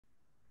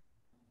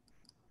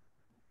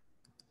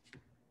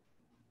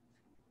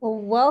Well,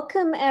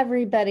 welcome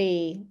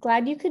everybody.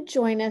 Glad you could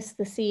join us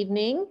this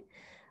evening.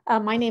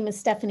 My name is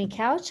Stephanie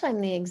Couch. I'm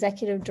the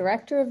Executive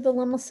Director of the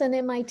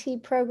Lemelson-MIT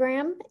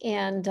Program,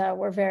 and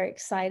we're very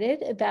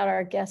excited about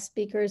our guest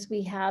speakers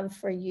we have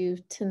for you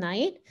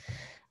tonight.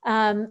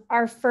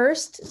 Our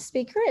first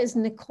speaker is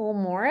Nicole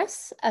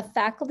Morris, a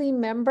faculty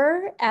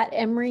member at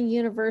Emory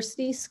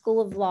University School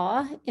of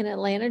Law in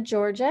Atlanta,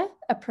 Georgia,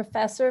 a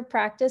professor of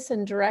practice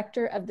and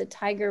director of the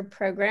Tiger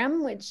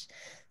Program, which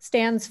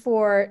stands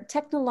for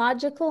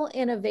Technological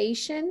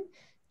Innovation,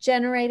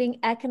 Generating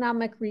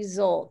Economic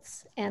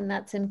Results, and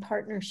that's in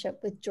partnership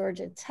with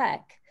Georgia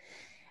Tech.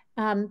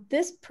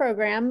 This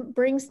program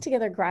brings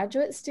together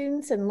graduate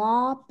students in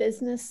law,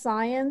 business,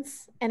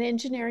 science, and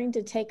engineering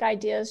to take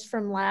ideas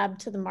from lab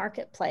to the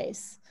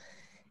marketplace.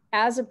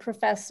 As a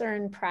professor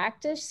in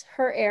practice,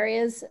 her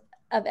areas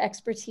of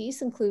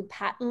expertise include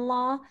patent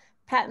law,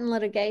 patent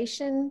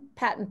litigation,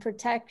 patent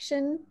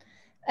protection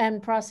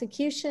and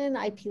prosecution,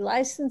 IP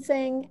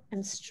licensing,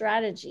 and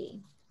strategy.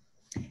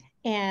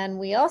 And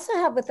we also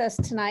have with us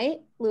tonight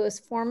Louis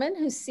Foreman,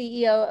 who's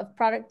CEO of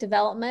Product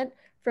Development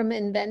from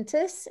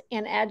Inventus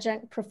and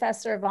adjunct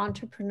professor of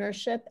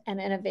entrepreneurship and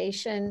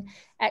innovation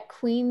at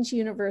Queen's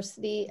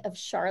University of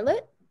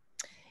Charlotte.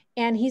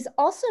 And he's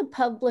also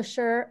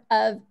publisher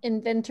of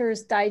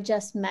Inventors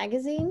Digest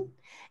magazine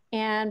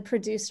and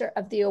producer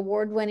of the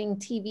award-winning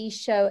TV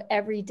show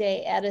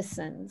Everyday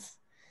Edisons.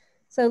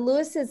 So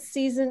Louis is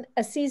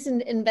a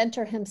seasoned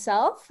inventor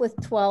himself with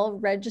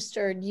 12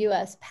 registered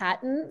US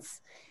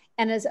patents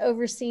and has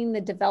overseen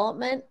the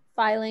development,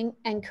 filing,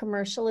 and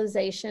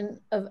commercialization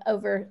of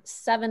over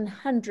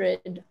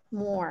 700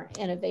 more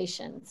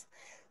innovations.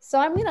 So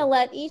I'm going to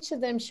let each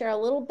of them share a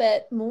little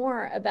bit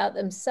more about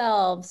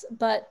themselves,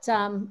 but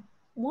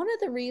one of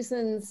the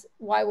reasons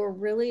why we're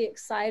really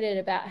excited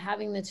about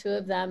having the two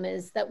of them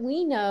is that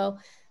we know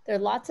there are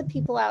lots of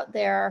people out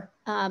there,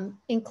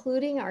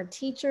 including our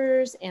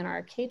teachers and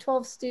our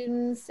K-12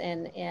 students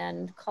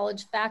and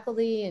college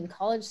faculty and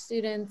college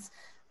students,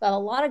 but a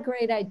lot of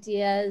great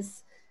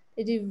ideas.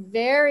 They do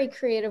very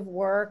creative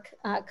work,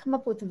 come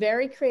up with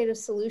very creative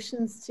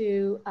solutions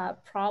to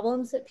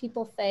problems that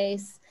people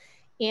face.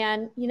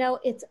 And, you know,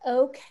 it's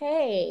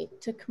okay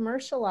to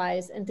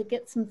commercialize and to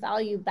get some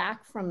value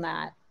back from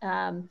that.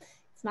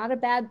 It's not a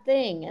bad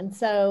thing. And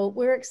so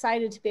we're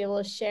excited to be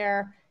able to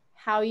share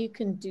how you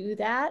can do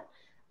that,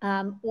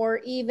 or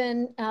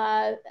even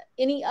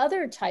any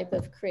other type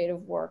of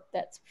creative work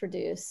that's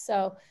produced.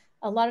 So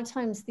a lot of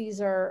times these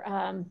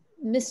are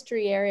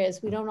mystery areas.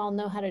 We don't all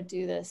know how to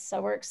do this.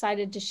 So we're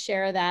excited to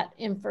share that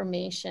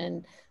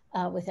information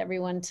with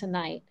everyone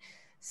tonight.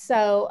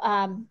 So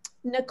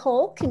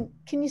Nicole,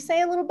 can you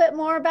say a little bit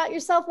more about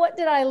yourself? What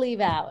did I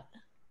leave out?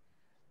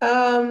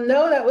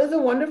 No, that was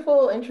a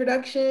wonderful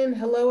introduction.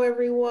 Hello,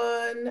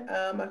 everyone.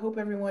 I hope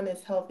everyone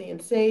is healthy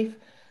and safe.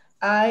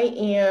 I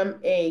am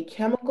a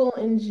chemical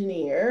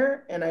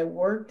engineer, and I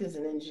worked as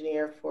an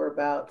engineer for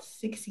about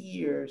 6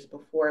 years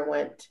before I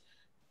went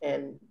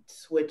and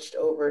switched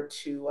over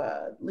to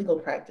legal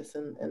practice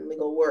and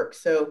legal work.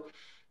 So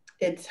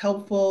it's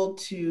helpful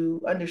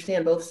to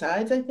understand both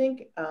sides, I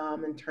think,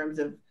 in terms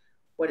of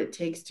what it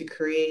takes to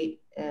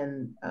create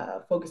and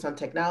focus on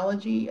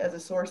technology as a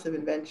source of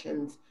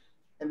inventions.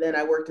 And then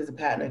I worked as a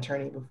patent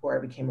attorney before I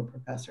became a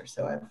professor.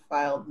 So I've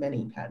filed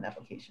many patent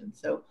applications.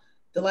 So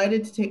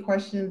delighted to take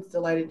questions,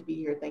 delighted to be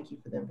here. Thank you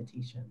for the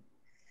invitation.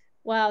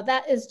 Wow,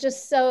 that is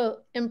just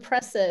so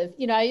impressive.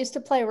 You know, I used to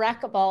play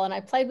racquetball and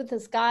I played with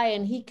this guy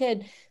and he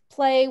could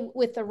play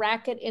with the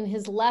racket in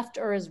his left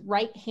or his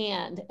right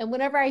hand. And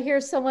whenever I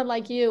hear someone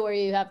like you, where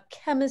you have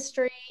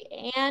chemistry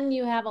and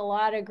you have a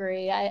law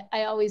degree, I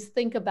always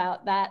think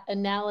about that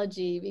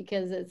analogy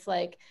because it's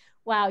like,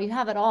 wow, you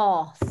have it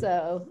all.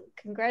 So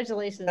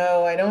congratulations.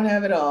 No, I don't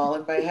have it all.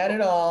 If I had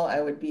it all, I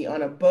would be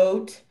on a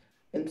boat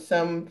in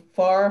some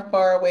far,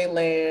 far away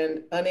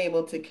land,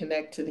 unable to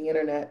connect to the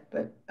internet,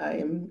 but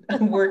I'm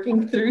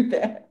working through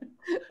that.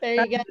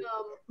 There you go.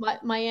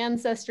 My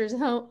ancestors'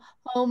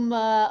 home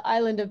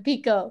island of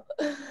Pico.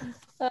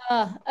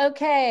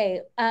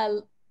 Okay,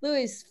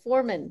 Louis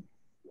Foreman,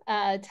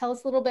 tell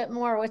us a little bit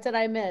more. What did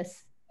I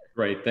miss?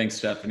 Great, thanks,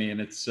 Stephanie.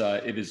 And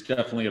it is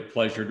definitely a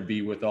pleasure to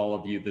be with all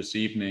of you this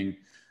evening.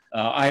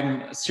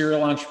 I'm a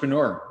serial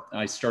entrepreneur.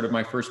 I started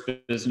my first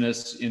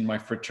business in my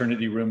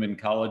fraternity room in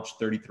college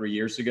 33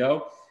 years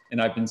ago,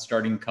 and I've been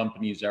starting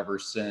companies ever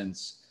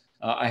since.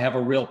 I have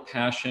a real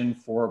passion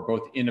for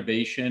both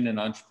innovation and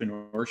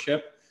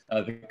entrepreneurship.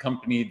 The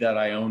company that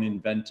I own,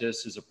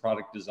 Inventus, is a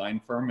product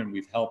design firm, and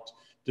we've helped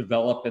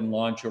develop and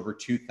launch over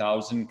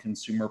 2,000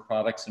 consumer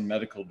products and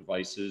medical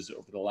devices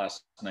over the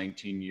last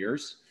 19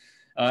 years.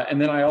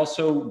 And then I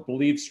also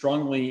believe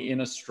strongly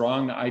in a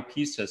strong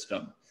IP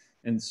system.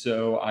 And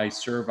so I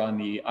serve on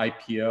the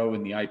IPO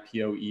and the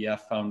IPO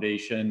EF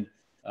Foundation.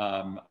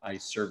 I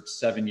served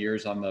 7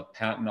 years on the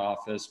Patent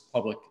Office,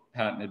 Public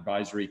Patent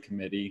Advisory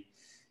Committee.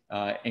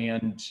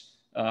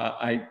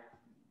 I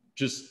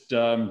just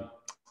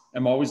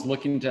am always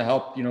looking to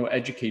help,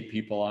 educate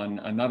people on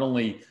not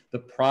only the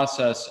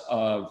process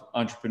of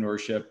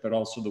entrepreneurship, but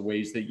also the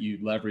ways that you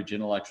leverage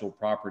intellectual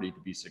property to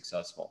be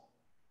successful.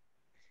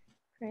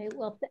 Great.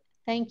 Well,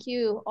 thank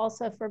you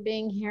also for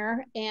being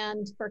here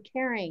and for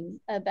caring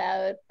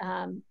about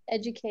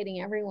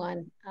educating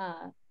everyone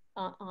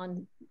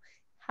on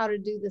how to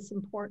do this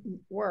important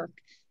work.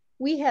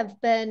 We have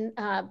been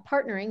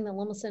partnering the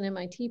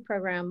Lemelson-MIT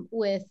program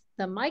with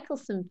the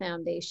Michelson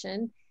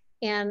Foundation,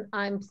 and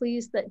I'm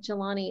pleased that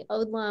Jelani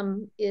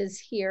Odlum is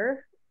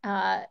here,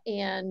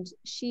 and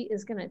she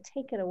is going to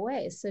take it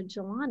away. So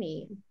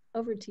Jelani,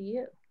 over to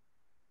you.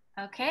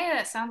 Okay,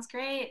 that sounds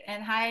great.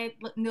 And hi,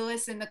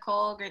 Lewis and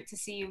Nicole, great to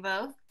see you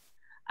both.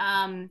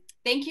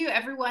 Thank you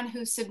everyone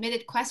who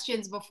submitted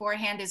questions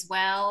beforehand as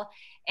well.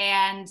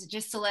 And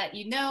just to let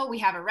you know, we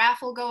have a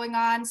raffle going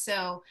on,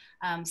 so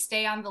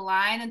stay on the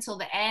line until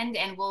the end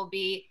and we'll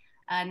be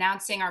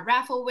announcing our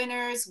raffle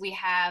winners. We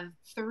have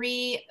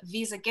 3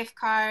 Visa gift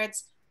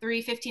cards,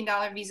 3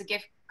 $15 Visa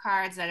gift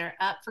cards that are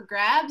up for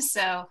grabs.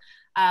 So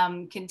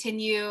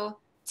continue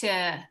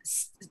to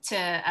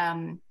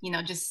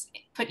just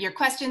put your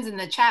questions in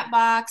the chat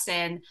box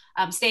and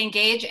stay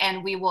engaged,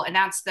 and we will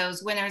announce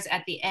those winners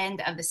at the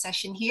end of the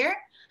session here.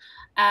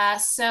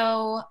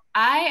 So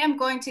I am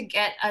going to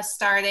get us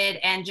started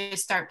and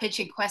just start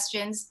pitching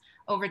questions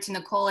over to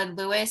Nicole and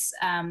Lewis,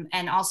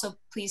 and also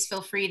please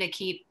feel free to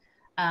keep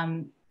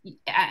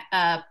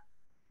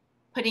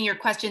putting your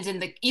questions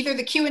in either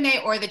the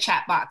Q&A or the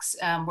chat box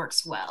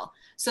works well.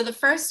 So the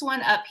first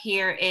one up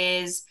here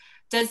is,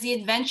 does the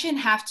invention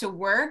have to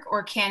work,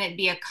 or can it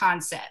be a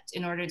concept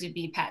in order to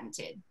be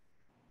patented?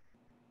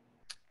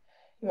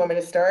 You want me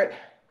to start?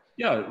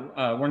 Yeah,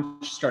 why don't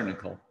you start,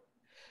 Nicole?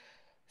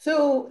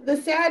 So the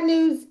sad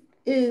news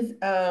is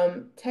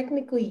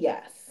technically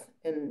yes,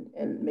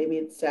 and maybe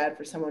it's sad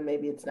for someone,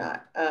 maybe it's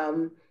not.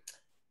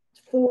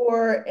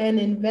 For an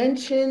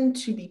invention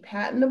to be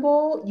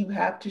patentable, you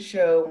have to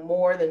show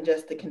more than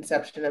just the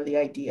conception of the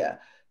idea.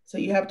 So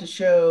you have to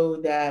show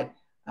that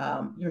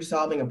you're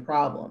solving a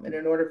problem. And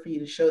in order for you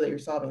to show that you're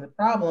solving the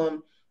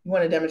problem, you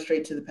want to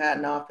demonstrate to the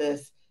patent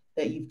office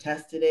that you've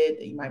tested it,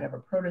 that you might have a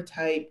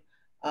prototype,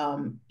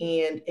 and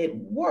it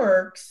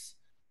works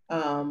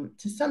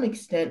to some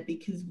extent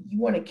because you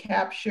want to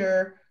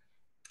capture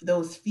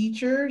those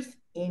features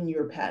in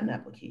your patent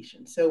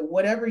application. So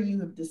whatever you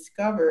have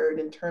discovered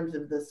in terms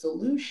of the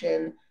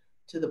solution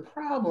to the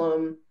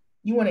problem,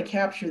 you want to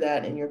capture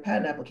that in your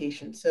patent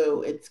application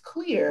so it's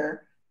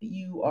clear that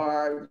you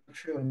are a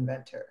true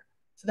inventor.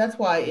 So that's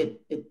why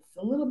it's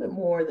a little bit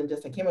more than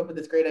just, I came up with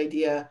this great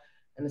idea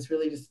and it's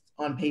really just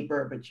on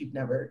paper, but you've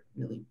never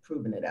really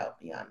proven it out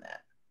beyond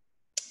that.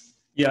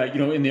 Yeah,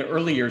 in the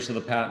early years of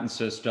the patent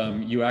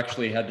system, you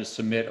actually had to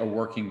submit a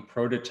working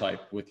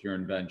prototype with your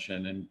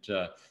invention. And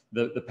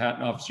the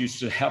patent office used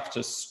to have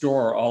to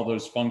store all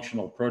those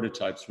functional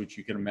prototypes, which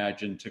you can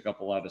imagine took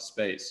up a lot of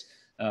space.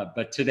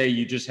 But today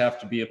you just have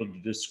to be able to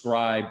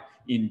describe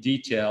in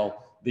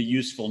detail the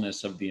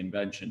usefulness of the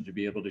invention to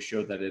be able to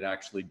show that it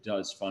actually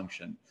does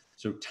function.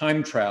 So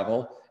time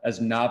travel, as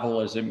novel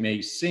as it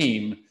may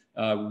seem,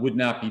 would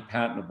not be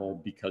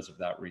patentable because of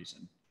that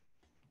reason.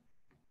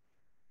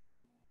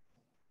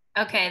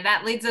 Okay,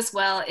 that leads us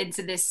well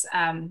into this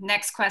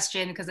next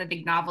question, because I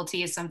think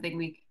novelty is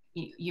something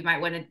you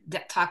might want to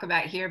talk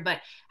about here.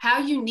 But how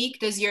unique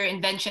does your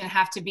invention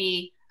have to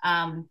be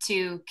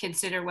to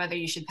consider whether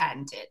you should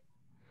patent it?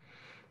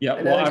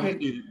 Yeah, well,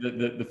 obviously,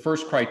 the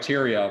first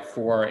criteria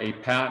for a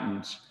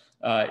patent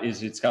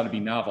is it's got to be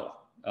novel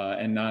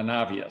and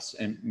non-obvious,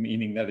 and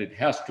meaning that it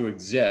has to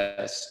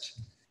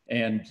exist.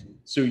 And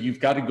so you've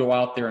got to go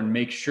out there and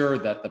make sure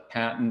that the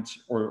patent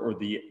or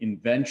the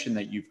invention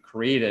that you've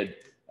created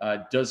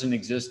doesn't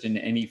exist in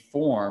any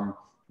form,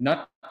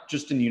 not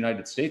just in the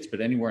United States,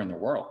 but anywhere in the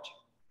world.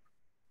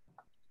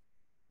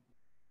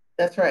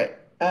 That's right.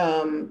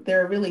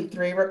 There are really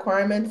 3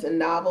 requirements, and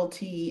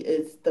novelty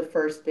is the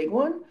first big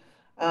one.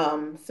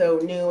 So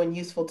new and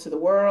useful to the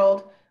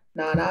world,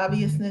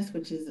 non-obviousness,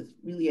 which is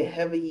really a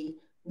heavy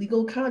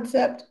legal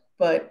concept,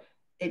 but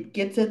it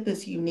gets at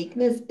this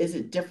uniqueness. Is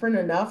it different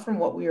enough from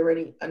what we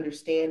already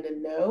understand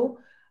and know?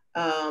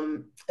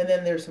 And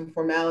then there's some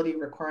formality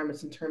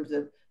requirements in terms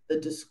of the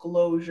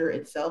disclosure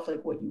itself,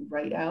 like what you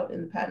write out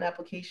in the patent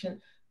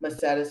application must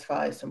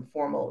satisfy some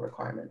formal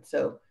requirements.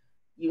 So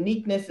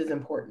uniqueness is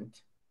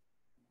important.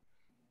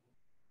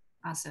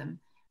 Awesome.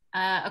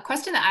 A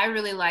question that I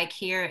really like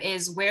here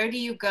is, where do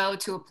you go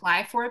to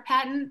apply for a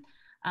patent?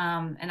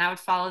 And I would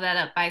follow that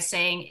up by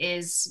saying,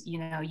 is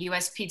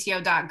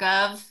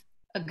uspto.gov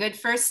a good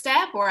first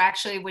step, or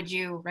actually would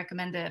you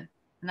recommend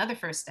another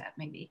first step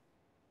maybe?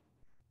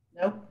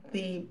 Nope,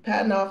 the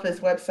patent office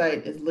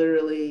website is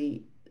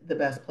literally the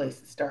best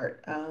place to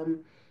start.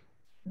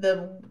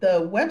 The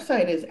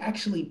website is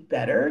actually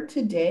better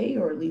today,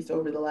 or at least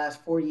over the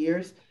last 4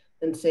 years,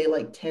 than say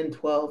like 10,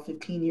 12,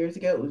 15 years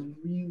ago. It was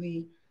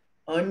really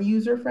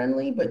unuser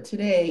friendly, but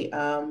today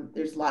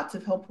there's lots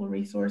of helpful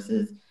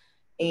resources.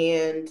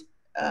 And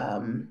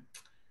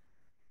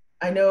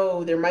I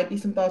know there might be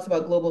some thoughts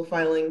about global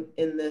filing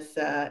in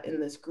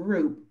this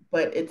group,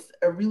 but it's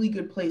a really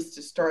good place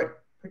to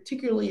start,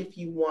 particularly if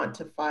you want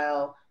to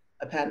file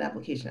a patent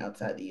application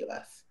outside the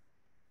US.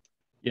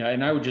 Yeah,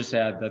 and I would just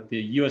add that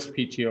the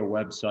USPTO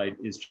website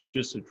is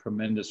just a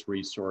tremendous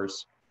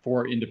resource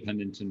for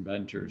independent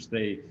inventors.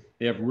 They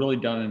have really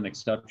done an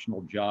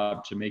exceptional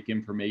job to make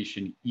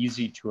information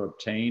easy to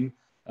obtain,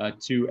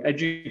 to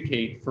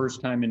educate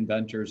first-time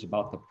inventors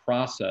about the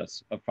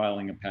process of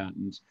filing a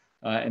patent,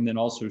 and then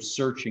also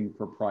searching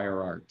for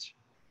prior art.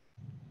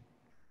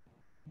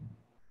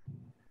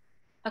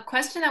 A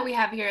question that we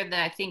have here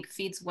that I think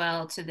feeds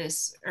well to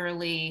this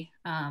early,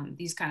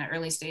 these kind of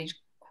early stage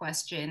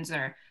questions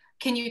are,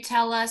 can you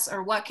tell us,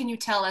 or what can you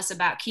tell us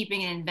about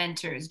keeping an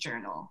inventor's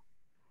journal?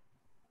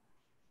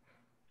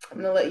 I'm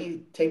gonna let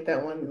you take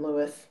that one,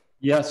 Lewis.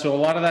 Yeah, so a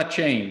lot of that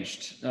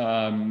changed.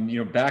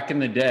 Back in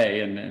the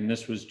day, and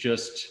this was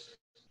just,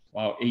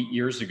 wow, 8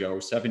 years ago,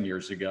 7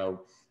 years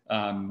ago,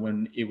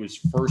 when it was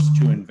first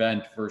to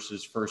invent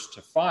versus first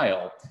to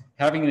file,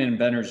 having an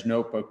inventor's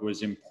notebook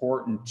was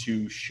important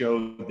to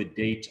show the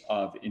date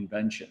of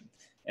invention.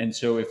 And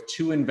so if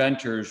two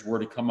inventors were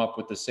to come up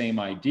with the same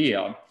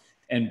idea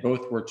and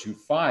both were to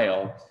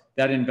file,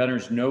 that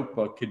inventor's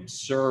notebook could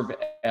serve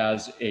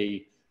as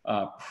a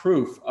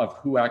proof of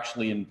who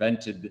actually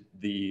invented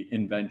the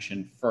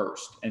invention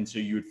first. And so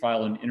you would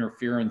file an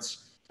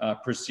interference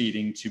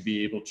proceeding to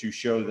be able to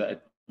show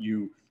that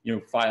you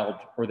filed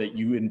or that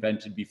you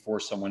invented before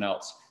someone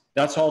else.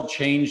 That's all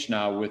changed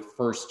now with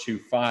first to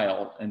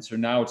file. And so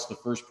now it's the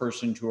first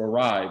person to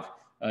arrive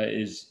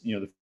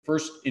the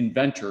first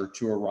inventor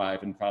to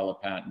arrive and file a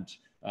patent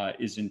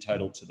is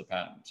entitled to the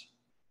patent.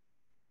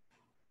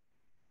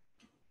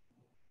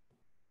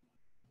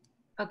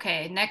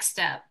 Okay, next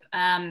step.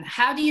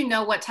 How do you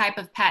know what type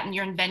of patent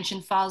your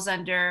invention falls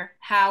under?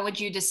 How would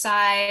you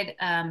decide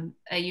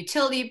a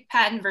utility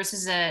patent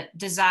versus a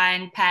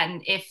design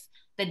patent if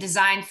the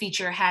design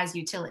feature has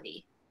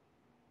utility?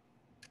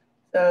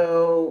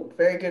 So,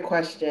 very good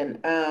question.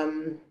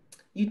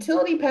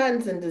 Utility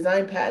patents and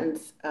design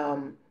patents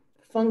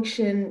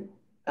function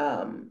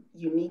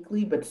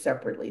uniquely but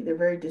separately. They're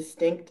very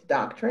distinct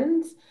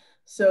doctrines.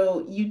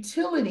 So,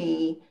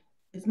 utility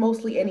is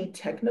mostly any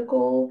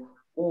technical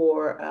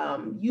or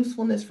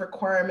usefulness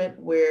requirement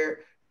where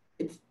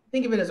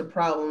think of it as a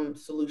problem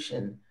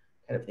solution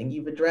kind of thing.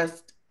 You've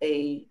addressed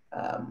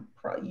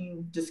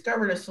you've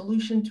discovered a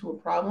solution to a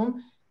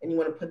problem and you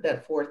want to put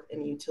that forth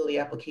in a utility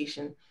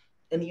application.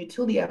 And the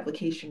utility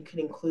application could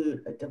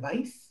include a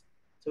device.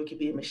 So it could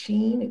be a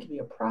machine, it could be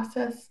a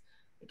process,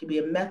 it could be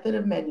a method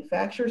of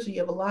manufacture. So you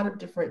have a lot of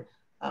different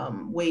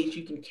ways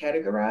you can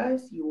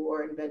categorize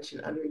your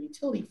invention under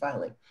utility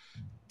filing.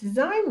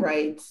 Design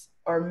rights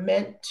are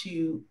meant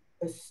to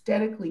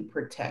aesthetically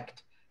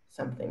protect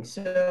something.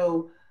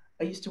 So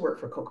I used to work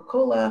for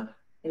Coca-Cola,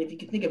 and if you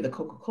can think of the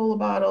Coca-Cola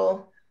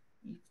bottle,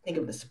 you think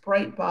of the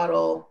Sprite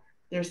bottle,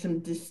 there's some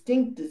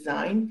distinct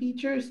design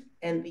features,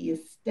 and the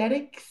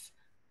aesthetics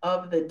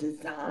of the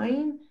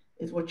design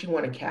is what you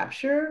want to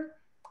capture.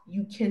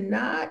 You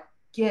cannot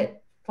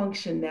get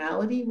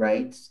functionality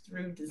rights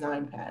through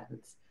design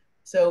patents.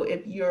 So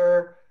if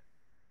your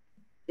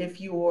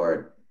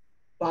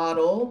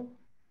bottle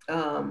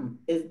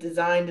is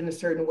designed in a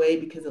certain way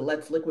because it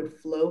lets liquid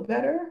flow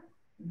better,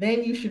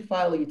 then you should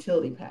file a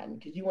utility patent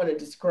because you want to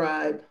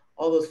describe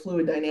all those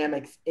fluid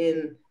dynamics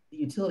in the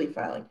utility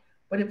filing.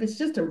 But if it's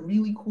just a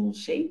really cool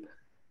shape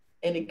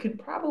and it could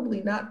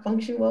probably not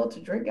function well to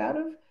drink out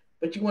of,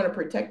 but you want to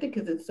protect it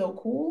because it's so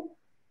cool,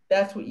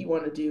 that's what you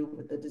want to do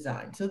with the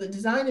design. So the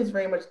design is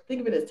very much,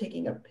 think of it as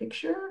taking a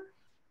picture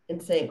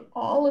and saying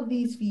all of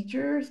these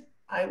features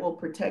I will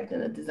protect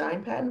in a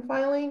design patent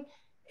filing,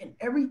 and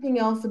everything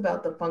else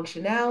about the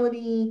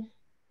functionality,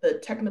 the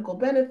technical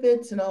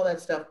benefits, and all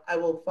that stuff, I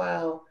will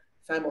file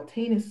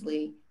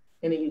simultaneously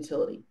in a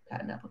utility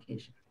patent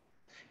application.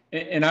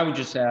 And I would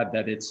just add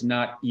that it's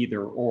not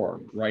either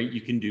or, right?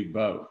 You can do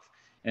both.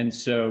 And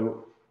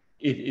so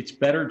it's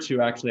better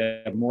to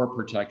actually have more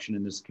protection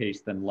in this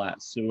case than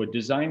less. So a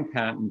design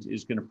patent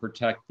is going to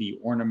protect the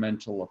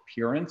ornamental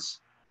appearance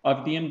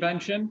of the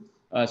invention.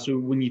 So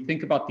when you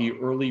think about the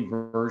early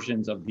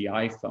versions of the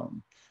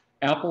iPhone,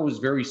 Apple was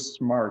very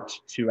smart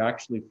to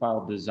actually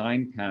file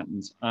design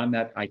patents on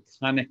that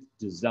iconic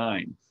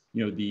design.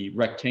 The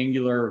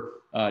rectangular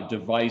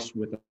device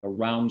with a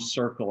round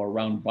circle, a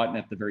round button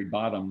at the very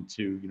bottom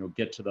to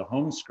get to the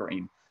home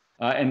screen.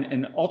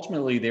 And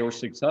ultimately, they were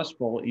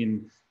successful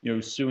in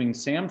suing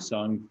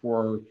Samsung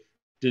for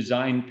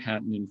design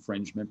patent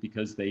infringement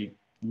because they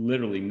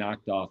literally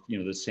knocked off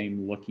the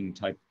same looking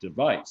type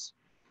device.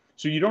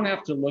 So you don't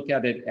have to look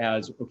at it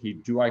as, okay,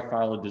 do I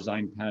file a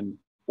design patent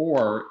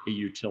or a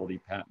utility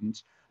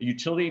patent? A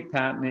utility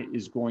patent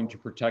is going to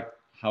protect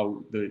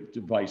how the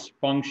device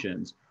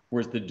functions,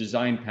 whereas the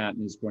design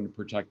patent is going to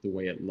protect the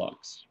way it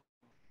looks.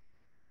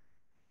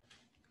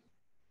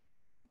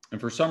 And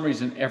for some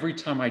reason, every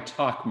time I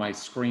talk, my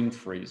screen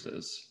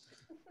freezes.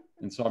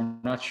 And so I'm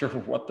not sure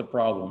what the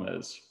problem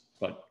is,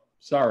 but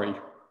sorry.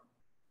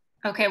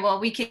 Okay, well,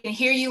 we can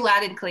hear you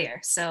loud and clear,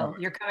 so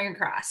you're coming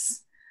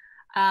across.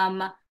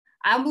 Um,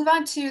 I'll move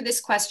on to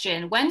this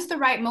question. When's the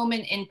right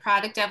moment in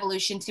product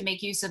evolution to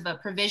make use of a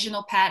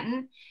provisional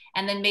patent?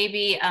 And then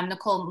maybe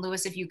Nicole and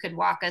Lewis, if you could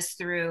walk us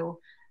through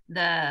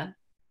the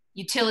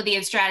utility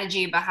and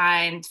strategy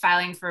behind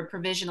filing for a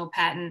provisional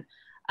patent.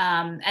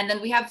 And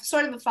then we have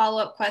sort of a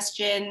follow-up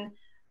question.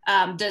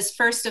 Does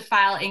first to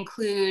file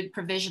include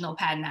provisional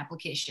patent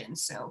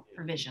applications, so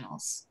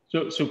provisionals?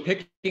 So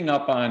picking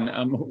up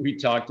on what we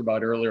talked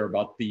about earlier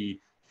about the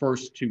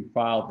first to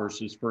file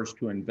versus first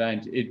to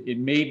invent, it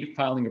made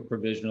filing a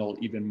provisional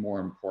even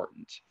more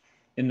important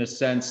in the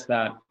sense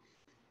that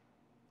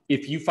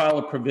if you file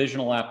a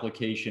provisional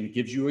application, it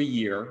gives you a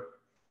year,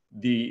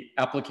 the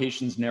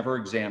application's never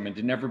examined,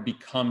 it never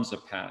becomes a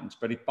patent,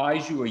 but it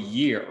buys you a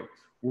year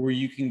where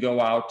you can go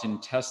out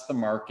and test the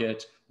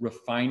market,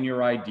 refine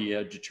your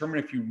idea,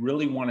 determine if you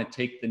really want to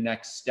take the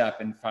next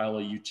step and file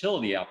a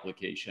utility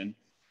application.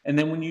 And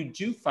then when you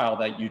do file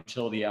that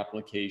utility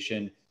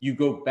application, you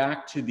go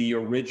back to the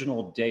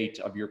original date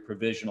of your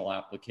provisional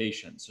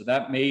application. So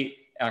that may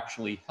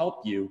actually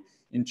help you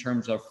in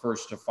terms of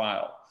first to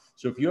file.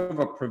 So if you have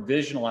a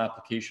provisional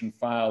application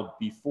filed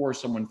before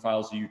someone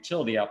files a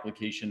utility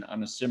application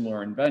on a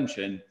similar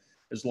invention,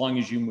 as long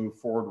as you move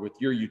forward with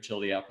your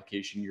utility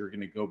application, you're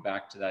going to go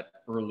back to that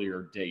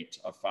earlier date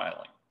of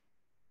filing.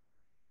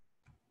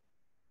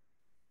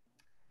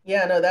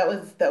 Yeah, no, that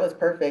was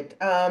perfect.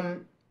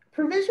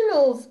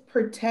 Provisionals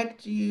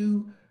protect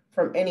you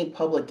from any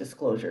public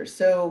disclosure.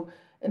 So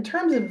in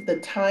terms of the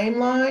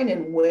timeline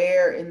and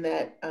where in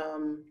that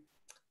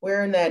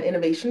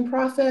innovation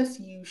process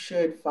you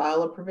should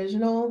file a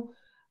provisional,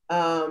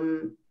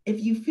 if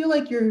you feel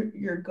like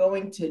you're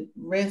going to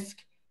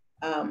risk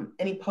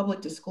any public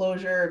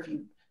disclosure,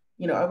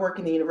 I work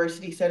in the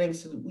university setting,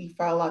 so we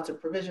file lots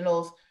of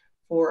provisionals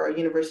for our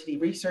university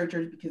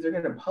researchers because they're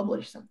going to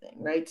publish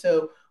something, right?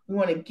 So we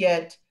want to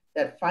get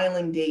that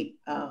filing date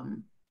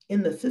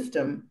in the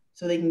system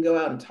so they can go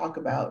out and talk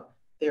about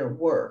their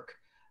work.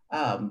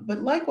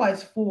 But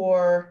likewise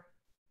for,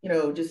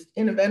 just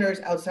inventors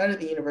outside of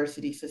the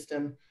university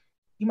system,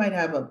 you might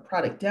have a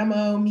product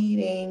demo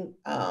meeting.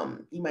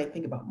 You might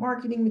think about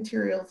marketing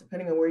materials,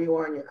 depending on where you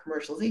are in your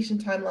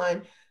commercialization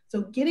timeline.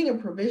 So getting a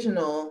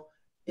provisional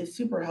is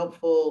super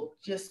helpful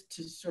just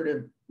to sort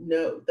of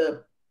know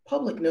the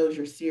public knows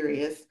you're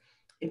serious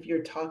if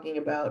you're talking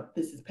about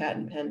this is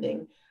patent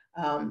pending.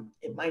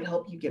 It might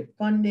help you get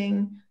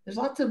funding. There's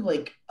lots of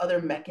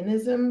other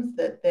mechanisms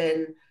that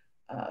then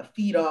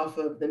feed off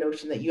of the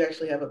notion that you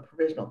actually have a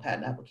provisional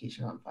patent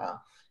application on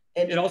file.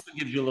 And it also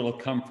gives you a little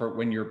comfort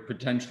when you're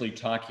potentially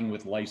talking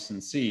with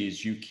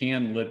licensees. You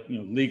can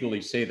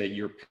legally say that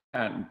you're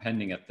patent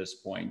pending at this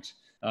point.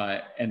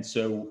 And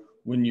so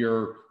when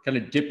you're kind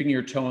of dipping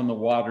your toe in the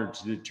water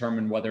to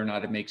determine whether or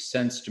not it makes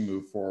sense to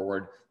move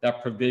forward,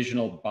 that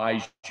provisional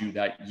buys you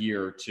that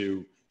year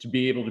to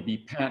be able to be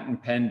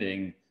patent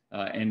pending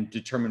and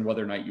determine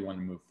whether or not you want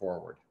to move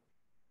forward.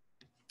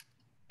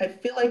 I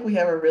feel like we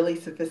have a really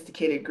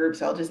sophisticated group,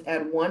 so I'll just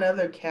add one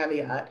other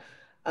caveat.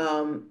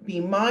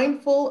 Be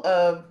mindful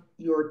of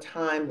your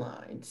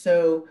timeline.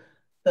 So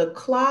the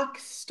clock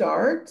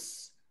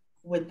starts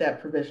with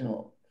that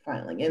provisional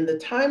filing, and the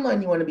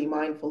timeline you want to be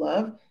mindful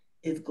of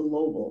is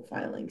global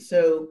filing.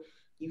 So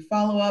you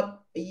follow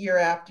up a year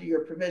after your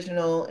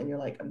provisional, and you're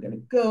like, I'm going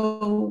to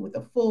go with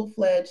a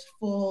full-fledged,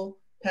 full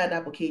patent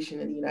application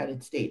in the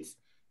United States.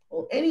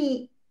 Well,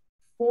 any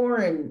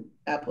foreign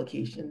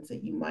applications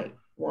that you might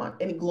want,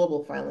 any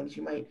global filings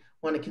you might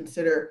want to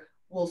consider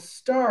will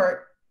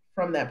start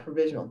from that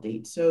provisional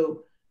date.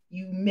 So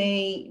you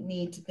may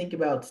need to think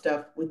about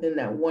stuff within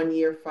that 1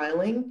 year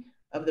filing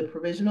of the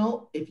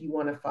provisional if you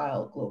want to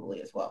file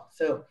globally as well.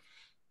 So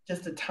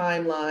just a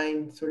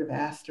timeline sort of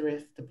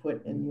asterisk to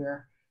put in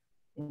your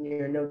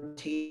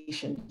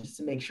notation just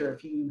to make sure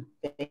if you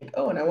think,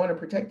 oh, and I want to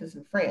protect this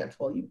in France,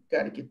 well, you've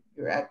got to get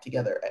your act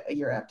together a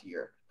year after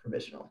your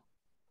provisional.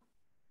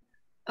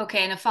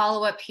 Okay, and a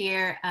follow-up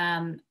here.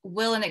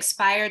 Will an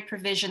expired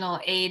provisional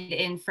aid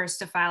in first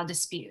to file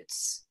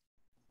disputes?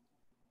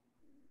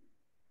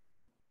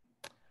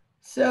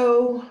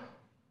 So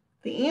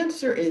the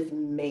answer is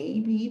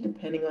maybe,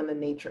 depending on the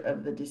nature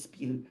of the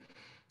dispute.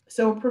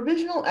 So a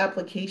provisional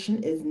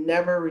application is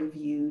never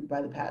reviewed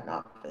by the patent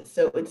office.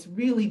 So it's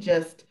really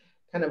just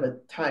kind of a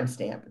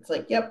timestamp. It's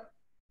like, yep,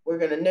 we're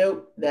going to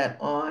note that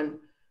on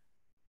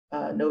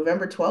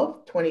November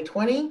 12th,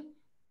 2020,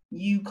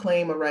 you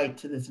claim a right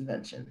to this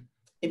invention.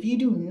 If you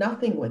do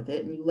nothing with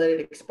it and you let it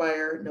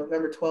expire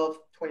November 12th,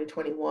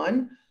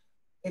 2021,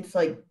 it's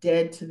like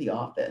dead to the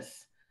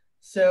office.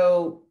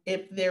 So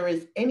if there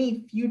is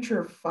any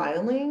future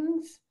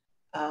filings,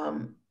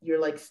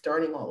 you're like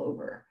starting all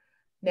over.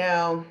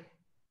 Now,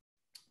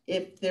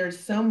 if there's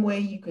some way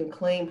you can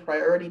claim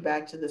priority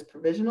back to this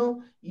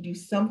provisional, you do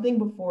something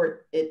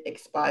before it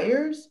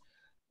expires.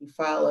 You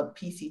file a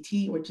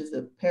PCT, which is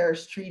a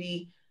Paris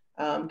Treaty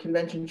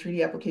Convention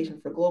treaty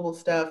application for global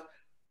stuff.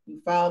 You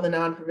file the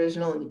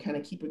non-provisional and you kind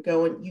of keep it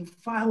going. You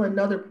file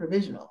another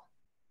provisional,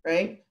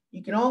 right?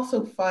 You can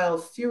also file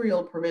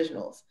serial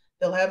provisionals.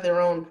 They'll have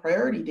their own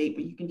priority date,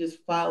 but you can just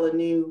file a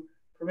new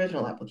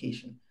provisional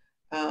application.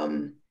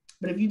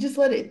 But if you just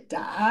let it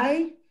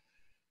die,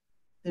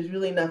 there's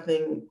really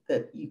nothing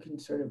that you can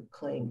sort of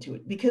claim to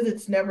it. Because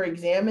it's never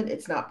examined,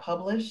 it's not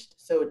published,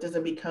 so it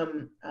doesn't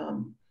become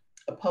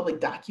a public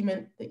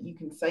document that you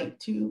can cite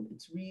to.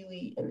 It's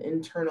really an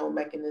internal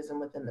mechanism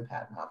within the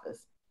Patent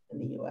Office in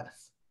the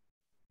US.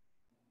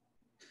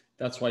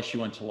 That's why she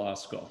went to law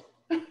school.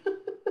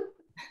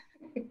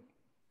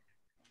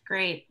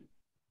 Great.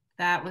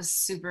 That was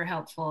super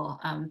helpful.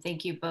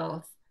 Thank you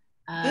both.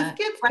 This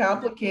gets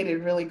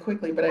complicated really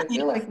quickly, but I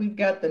feel like we've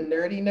got the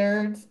nerdy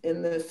nerds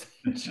in this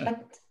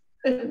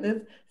in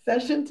this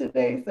session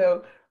today,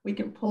 so we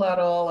can pull out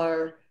all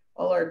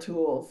our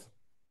tools.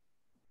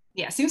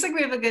 Yeah, seems like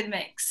we have a good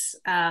mix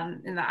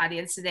in the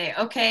audience today.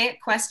 Okay,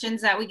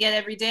 questions that we get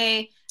every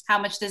day. How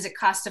much does it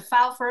cost to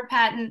file for a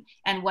patent,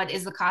 and what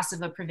is the cost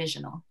of a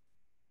provisional?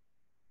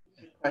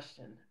 Good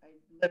question.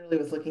 I literally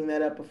was looking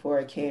that up before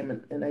I came,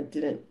 and I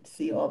didn't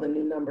see all the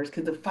new numbers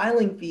because the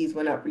filing fees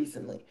went up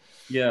recently.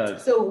 Yeah.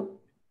 So,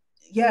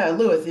 yeah,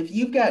 Louis, if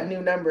you've got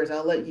new numbers,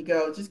 I'll let you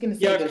go. Just going to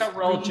say, yeah, I've got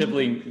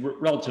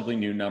relatively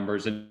new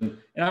numbers, and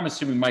I'm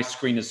assuming my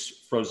screen is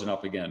frozen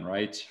up again,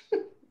 right?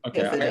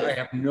 Okay, yes, I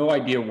have no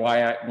idea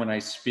why when I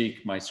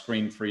speak my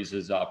screen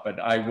freezes up, but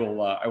I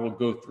will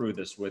go through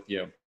this with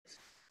you.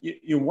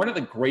 One of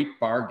the great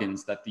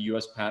bargains that the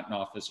U.S. Patent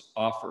Office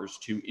offers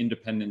to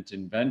independent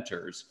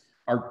inventors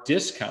are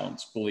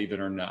discounts, believe it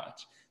or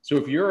not. So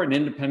if you're an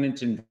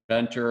independent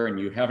inventor and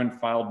you haven't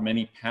filed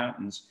many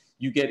patents,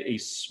 you get a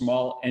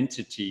small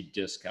entity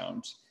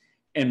discount.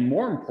 And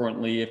more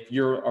importantly, if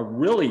you're a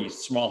really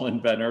small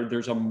inventor,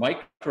 there's a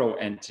micro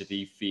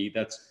entity fee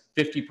that's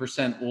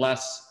 50%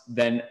 less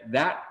than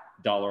that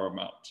dollar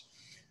amount.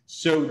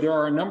 So there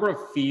are a number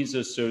of fees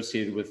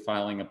associated with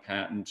filing a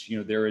patent.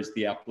 There is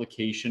the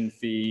application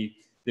fee,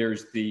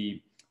 there's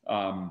the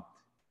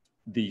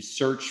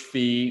search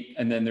fee,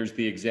 and then there's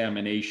the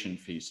examination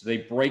fee. So they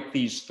break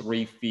these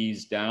three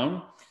fees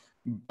down.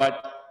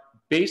 But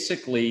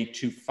basically,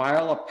 to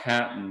file a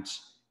patent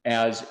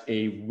as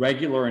a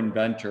regular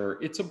inventor,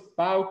 it's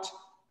about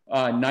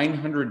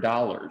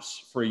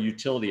 $900 for a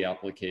utility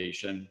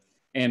application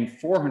and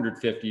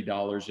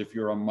 $450 if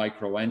you're a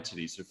micro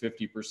entity, so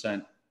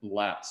 50%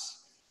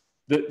 less.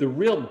 The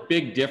real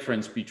big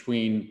difference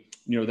between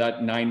that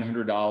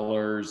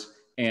 $900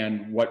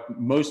 and what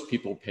most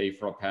people pay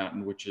for a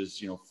patent, which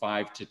is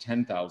 $5,000 to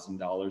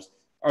 $10,000,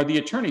 are the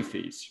attorney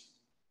fees.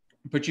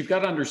 But you've got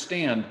to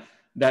understand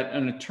that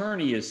an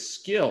attorney is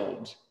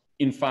skilled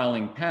in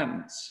filing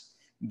patents.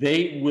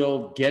 They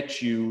will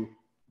get you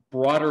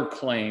broader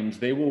claims.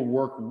 They will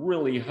work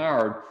really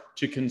hard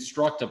to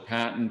construct a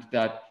patent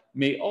that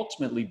may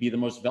ultimately be the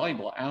most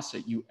valuable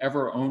asset you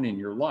ever own in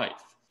your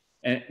life.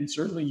 And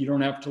certainly you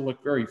don't have to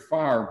look very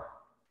far,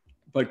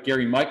 but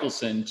Gary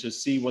Michelson, to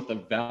see what the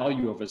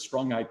value of a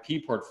strong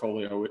IP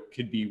portfolio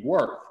could be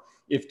worth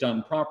if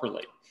done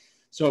properly.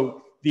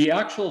 So the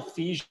actual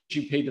fees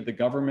you pay to the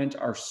government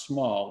are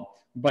small,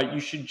 but you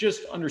should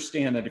just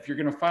understand that if you're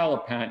going to file a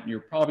patent,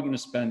 you're probably going to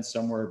spend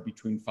somewhere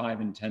between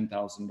 $5,000 and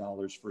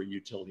 $10,000 for a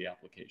utility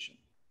application.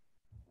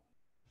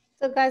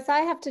 So guys, I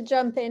have to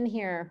jump in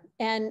here.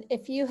 And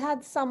if you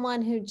had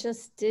someone who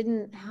just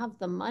didn't have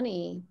the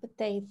money, but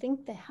they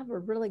think they have a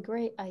really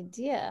great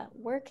idea,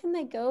 where can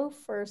they go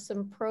for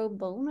some pro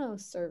bono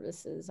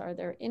services? Are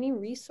there any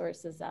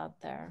resources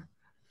out there?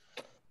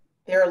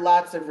 There are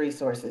lots of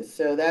resources.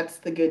 So that's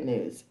the good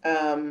news.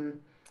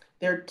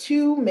 There are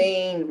two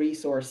main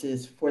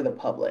resources for the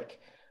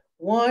public.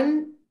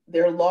 One,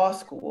 there are law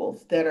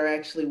schools that are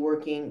actually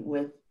working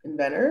with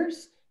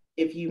inventors.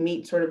 If you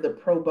meet sort of the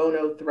pro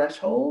bono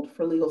threshold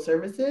for legal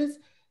services,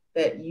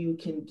 that you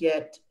can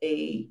get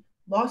a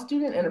law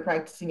student and a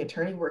practicing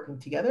attorney working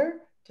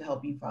together to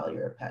help you file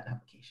your patent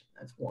application.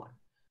 That's one.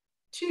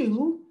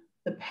 Two,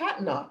 the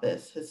Patent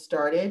Office has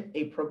started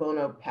a pro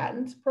bono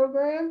patents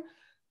program,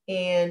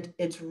 and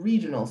it's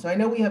regional. So I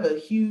know we have a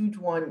huge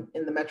one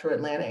in the metro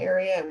Atlanta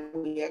area, and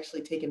we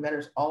actually take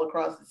inventors all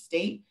across the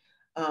state.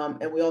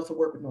 And we also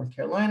work with North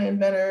Carolina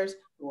inventors,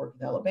 we work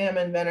with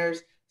Alabama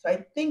inventors. So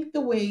I think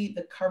the way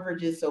the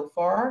coverage is so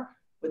far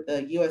with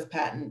the US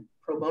Patent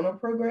Pro Bono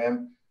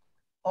program,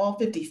 all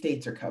 50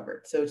 states are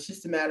covered. So it's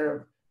just a matter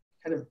of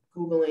kind of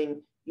Googling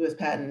US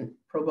Patent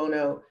Pro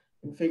Bono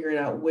and figuring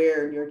out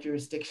where in your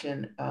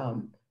jurisdiction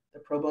the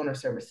pro bono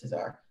services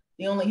are.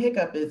 The only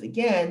hiccup is,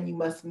 again, you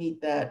must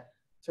meet that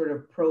sort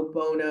of pro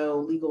bono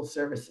legal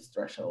services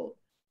threshold,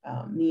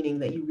 meaning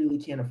that you really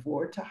can't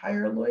afford to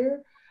hire a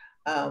lawyer.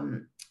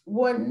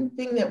 One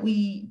thing that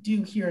we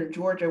do here in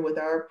Georgia with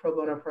our pro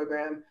bono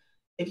program,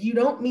 if you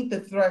don't meet the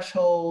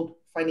threshold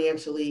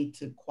financially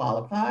to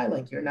qualify,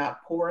 like you're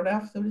not poor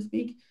enough, so to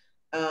speak,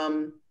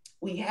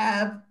 we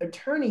have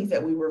attorneys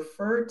that we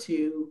refer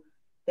to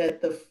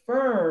that the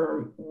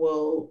firm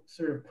will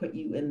sort of put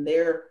you in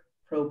their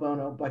pro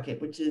bono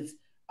bucket, which is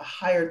a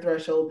higher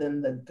threshold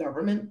than the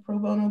government pro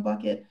bono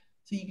bucket.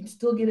 So you can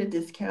still get a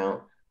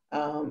discount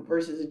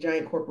versus a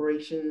giant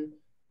corporation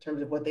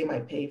terms of what they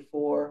might pay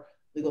for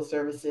legal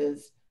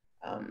services.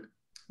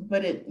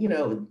 But it, you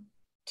know,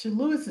 to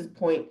Lewis's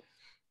point,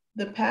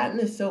 the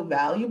patent is so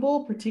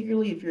valuable,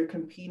 particularly if you're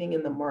competing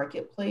in the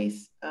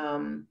marketplace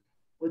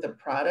with a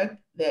product,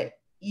 that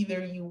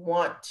either you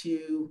want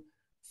to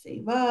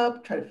save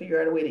up, try to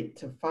figure out a way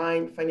to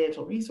find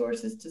financial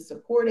resources to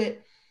support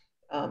it.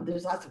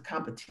 There's lots of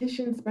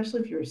competition,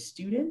 especially if you're a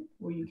student,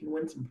 where you can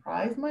win some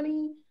prize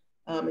money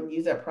and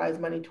use that prize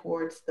money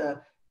towards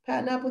the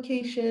patent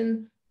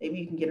application. Maybe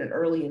you can get an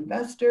early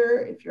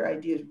investor if your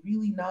idea is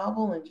really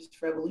novel and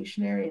just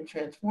revolutionary and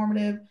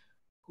transformative,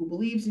 who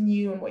believes in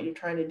you and what you're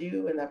trying to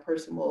do, and that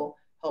person will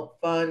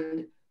help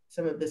fund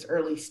some of this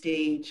early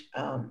stage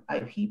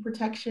IP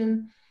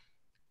protection.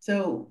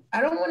 So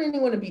I don't want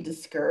anyone to be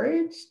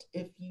discouraged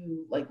if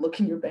you like look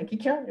in your bank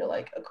account and you're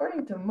like,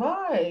 according to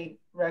my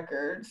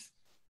records,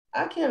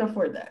 I can't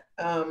afford that.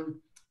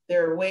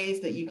 There are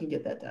ways that you can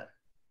get that done.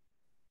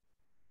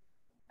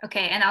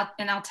 Okay, and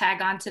I'll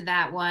tag on to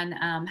that one.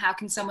 How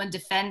can someone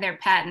defend their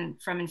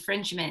patent from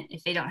infringement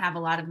if they don't have a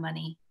lot of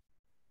money?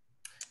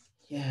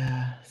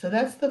 Yeah, so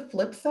that's the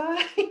flip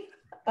side.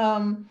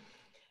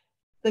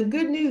 The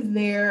good news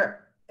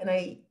there,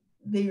 and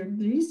there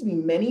used to be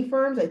many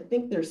firms. I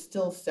think there's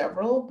still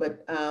several,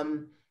 but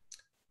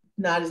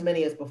not as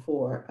many as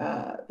before.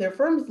 There are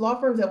firms, law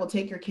firms that will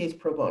take your case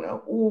pro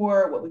bono,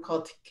 or what we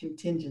call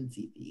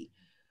contingency fee,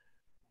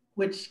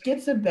 which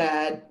gets a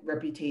bad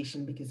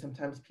reputation because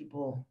sometimes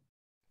people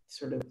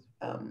sort of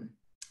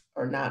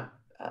are not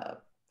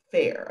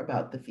fair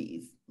about the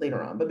fees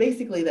later on. But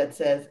basically that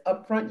says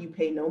upfront you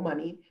pay no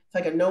money. It's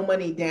like a no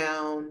money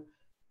down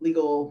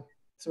legal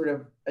sort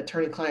of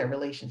attorney-client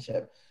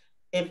relationship.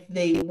 If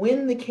they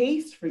win the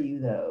case for you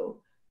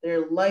though,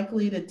 they're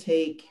likely to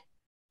take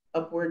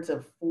upwards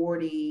of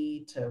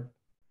 40 to,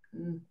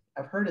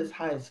 I've heard as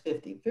high as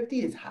 50.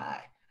 50 is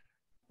high.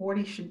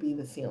 40 should be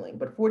the ceiling,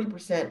 but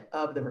 40%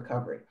 of the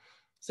recovery.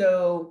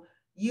 So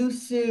you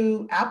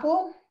sue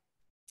Apple,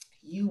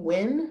 you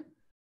win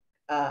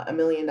 $1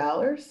 million,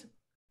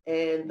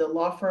 and the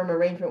law firm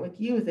arrangement with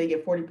you is they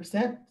get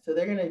 40%. So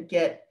they're gonna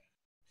get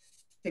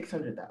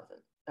 600,000.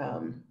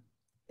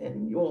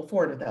 And well,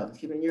 400,000,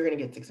 excuse me, and you're gonna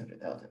get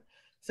 600,000.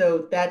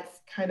 So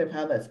that's kind of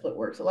how that split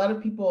works. A lot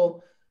of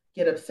people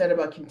get upset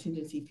about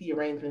contingency fee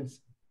arrangements,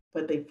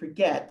 but they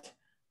forget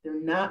they're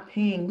not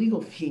paying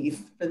legal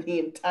fees for the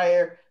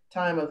entire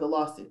time of the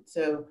lawsuit.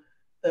 So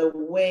the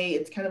way,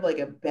 it's kind of like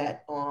a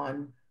bet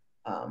on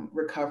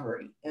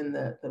recovery, and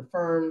the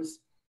firms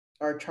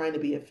are trying to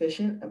be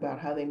efficient about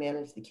how they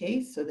manage the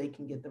case so they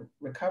can get the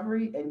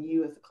recovery, and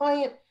you as a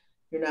client,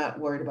 you're not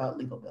worried about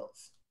legal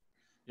bills.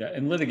 Yeah,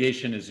 and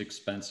litigation is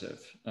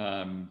expensive.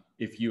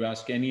 If you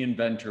ask any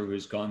inventor who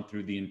has gone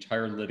through the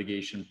entire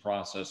litigation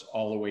process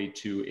all the way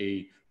to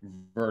a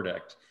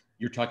verdict,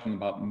 you're talking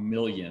about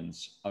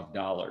millions of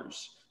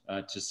dollars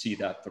to see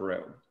that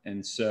through.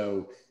 And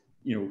so,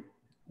 you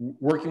know,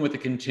 working with a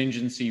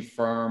contingency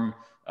firm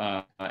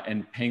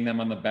and paying them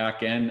on the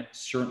back end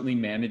certainly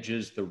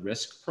manages the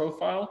risk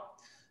profile.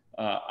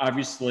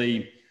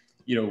 Obviously,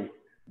 you know,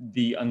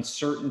 the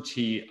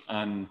uncertainty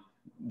on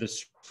the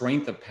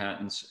strength of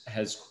patents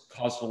has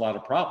caused a lot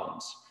of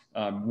problems.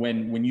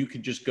 When you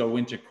could just go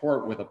into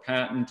court with a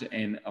patent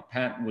and a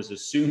patent was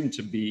assumed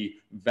to be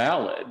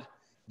valid,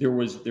 there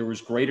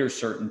was greater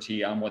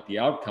certainty on what the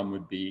outcome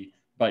would be.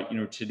 But you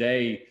know,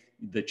 today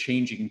the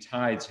changing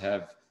tides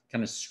have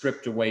kind of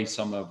stripped away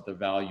some of the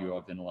value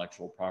of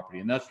intellectual property,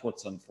 and that's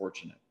what's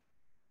unfortunate.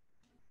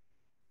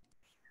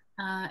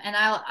 And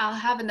I'll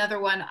have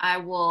another one I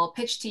will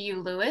pitch to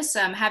you, Lewis.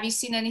 Have you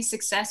seen any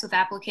success with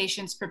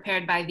applications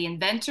prepared by the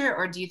inventor,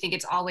 or do you think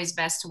it's always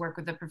best to work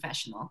with a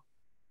professional?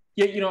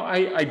 Yeah, you know,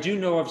 I do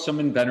know of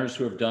some inventors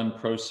who have done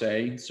pro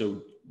se,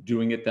 so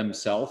doing it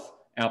themselves,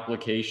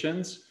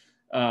 applications.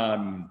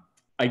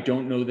 I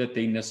don't know that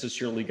they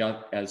necessarily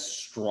got as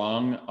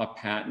strong a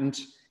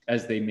patent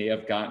as they may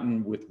have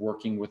gotten with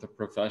working with a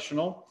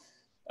professional.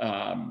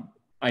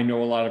 I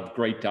know a lot of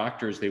great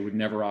doctors, they would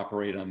never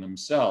operate on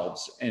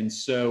themselves. And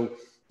so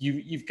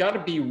you've got to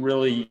be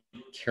really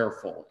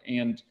careful.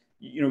 And,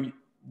 you know,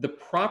 the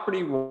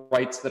property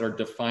rights that are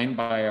defined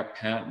by a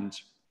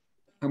patent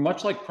are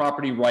much like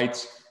property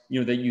rights,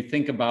 you know, that you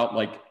think about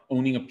like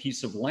owning a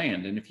piece of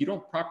land. And if you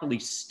don't properly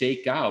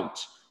stake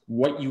out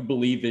what you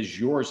believe is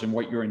yours and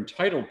what you're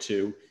entitled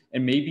to,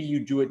 and maybe you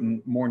do it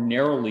more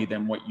narrowly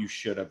than what you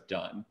should have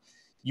done,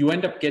 you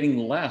end up getting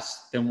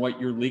less than what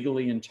you're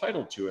legally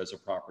entitled to as a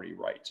property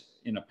right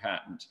in a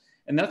patent.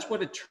 And that's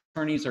what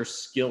attorneys are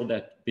skilled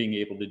at being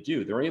able to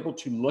do. They're able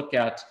to look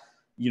at,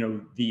 you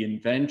know, the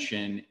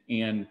invention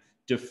and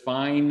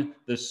define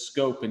the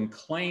scope and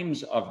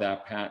claims of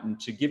that patent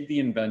to give the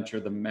inventor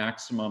the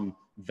maximum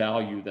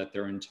value that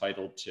they're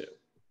entitled to.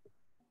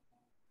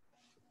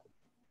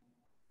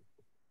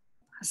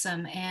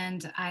 Awesome.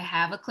 And I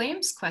have a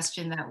claims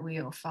question that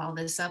we'll follow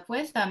this up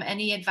with.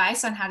 Any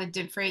advice on how to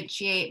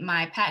differentiate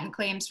my patent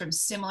claims from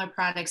similar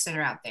products that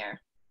are out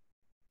there?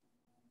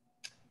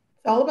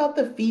 It's all about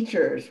the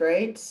features,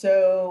 right?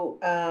 So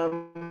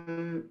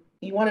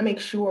you want to make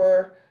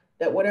sure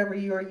that whatever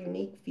your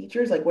unique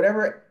features, like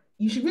whatever,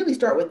 you should really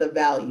start with the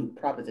value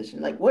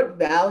proposition. Like, what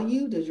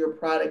value does your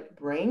product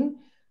bring?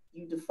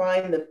 You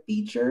define the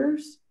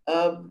features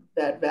of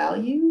that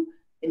value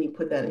and you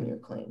put that in your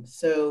claim.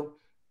 So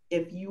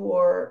if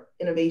your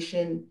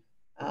innovation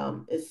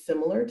is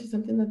similar to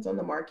something that's on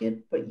the market,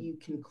 but you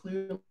can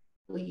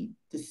clearly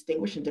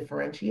distinguish and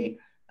differentiate,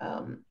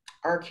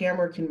 our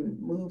camera can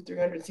move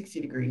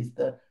 360 degrees.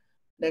 The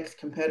next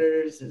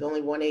competitors is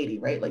only 180,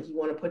 right? Like, you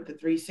want to put the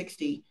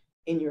 360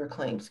 in your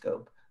claim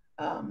scope.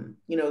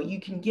 You know, you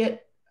can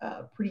get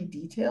pretty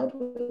detailed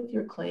with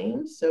your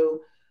claims.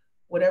 So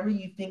whatever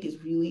you think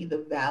is really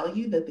the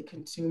value that the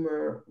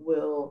consumer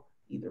will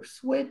either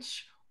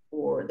switch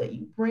or that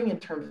you bring in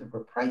terms of a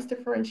price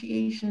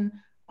differentiation,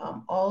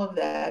 all of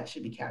that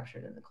should be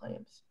captured in the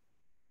claims.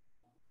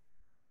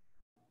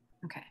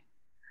 Okay,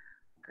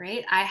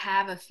 great. I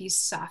have a few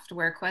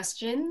software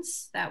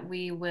questions that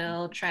we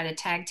will try to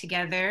tag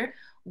together.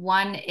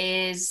 One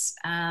is,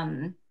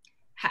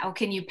 how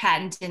can you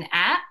patent an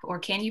app, or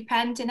can you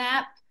patent an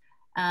app?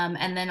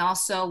 And then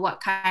also,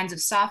 what kinds of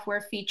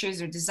software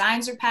features or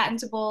designs are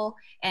patentable,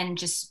 and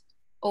just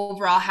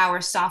overall, how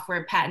are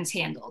software patents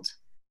handled?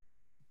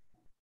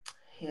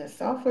 Yeah,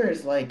 software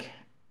is like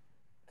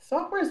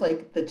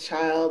the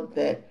child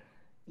that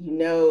you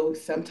know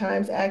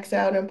sometimes acts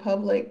out in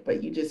public,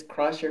 but you just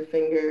cross your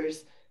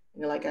fingers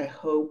and you're like, I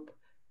hope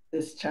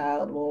this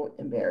child won't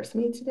embarrass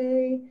me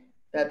today.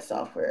 That's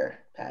software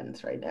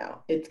patents right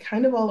now. It's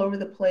kind of all over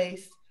the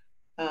place.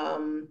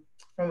 From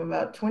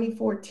about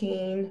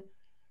 2014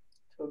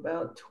 to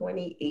about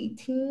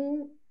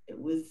 2018, it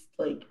was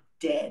like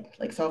dead.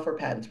 Like, software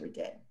patents were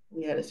dead.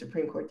 We had a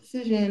Supreme Court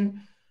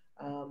decision.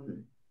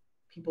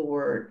 People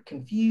were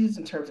confused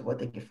in terms of what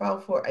they could file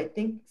for. I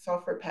think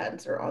software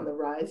patents are on the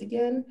rise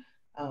again.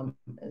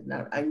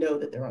 I know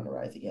that they're on the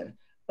rise again,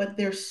 but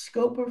their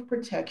scope of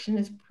protection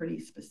is pretty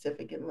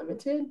specific and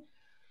limited.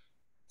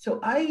 So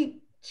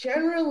I'm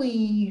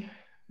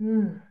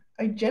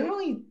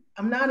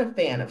not a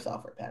fan of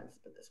software patents,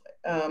 put it this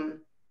way.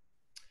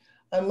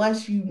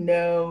 Unless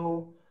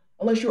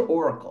you're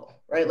Oracle,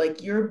 right?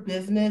 Like, your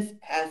business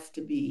has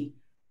to be,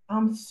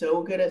 I'm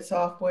so good at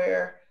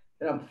software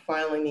that I'm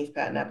filing these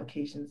patent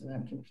applications and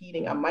I'm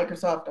competing. I'm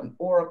Microsoft, I'm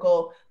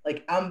Oracle,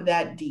 like, I'm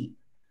that deep.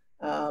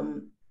 I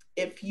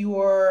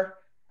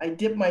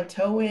dip my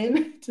toe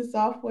in to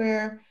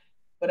software,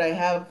 but I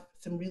have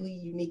some really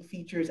unique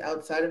features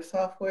outside of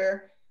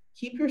software.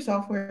 Keep your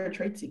software a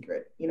trade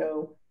secret. You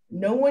know,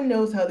 no one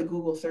knows how the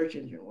Google search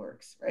engine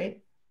works,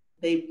 right?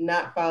 They've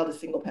not filed a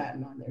single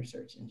patent on their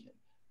search engine.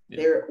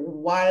 Yeah. They're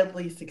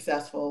wildly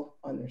successful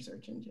on their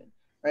search engine,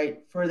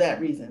 right? For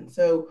that reason.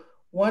 So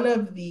one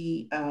of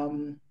the,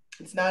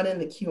 it's not in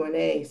the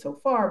Q&A so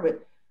far,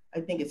 but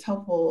I think it's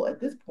helpful at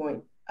this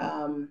point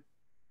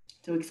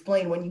to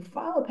explain, when you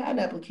file a patent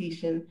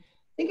application,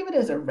 think of it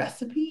as a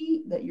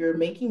recipe that you're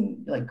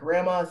making, like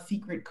grandma's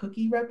secret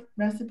cookie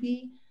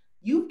recipe.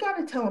 You've got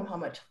to tell them how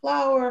much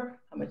flour,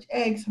 how much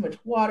eggs, how much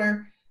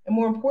water, and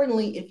more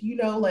importantly, if you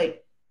know,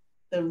 like,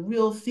 the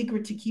real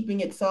secret to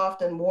keeping it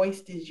soft and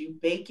moist is you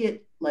bake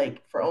it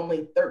like for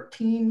only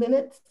 13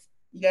 minutes,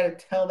 you got to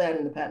tell that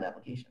in the patent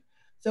application.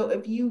 So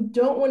if you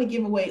don't want to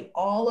give away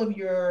all of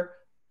your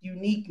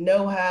unique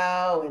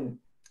know-how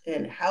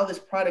and how this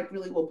product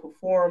really will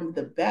perform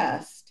the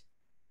best,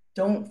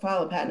 don't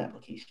file a patent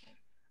application.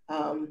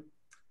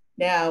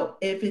 Now,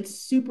 if it's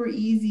super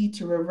easy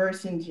to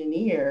reverse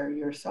engineer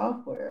your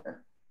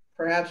software,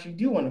 perhaps you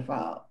do want to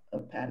file a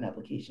patent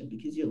application,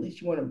 because at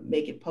least you want to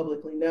make it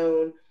publicly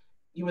known.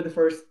 You were the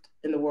first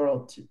in the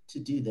world to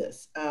do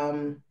this.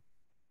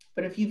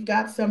 But if you've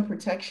got some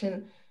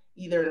protection,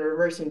 either in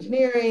reverse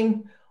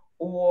engineering,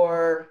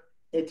 or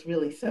it's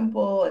really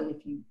simple, and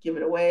if you give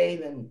it away,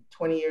 then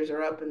 20 years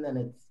are up and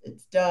then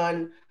it's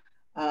done.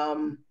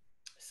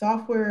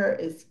 Software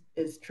is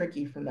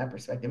tricky from that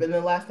perspective. And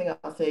the last thing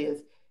I'll say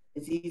is,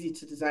 it's easy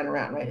to design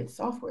around, right? It's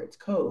software, it's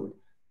code.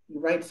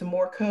 You write some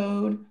more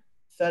code,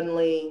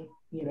 suddenly,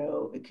 you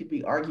know, it could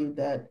be argued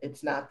that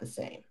it's not the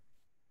same.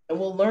 And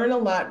we'll learn a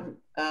lot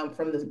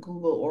from this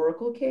Google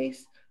Oracle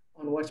case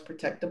on what's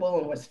protectable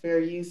and what's fair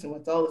use and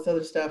what's all this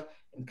other stuff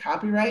in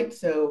copyright.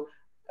 So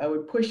I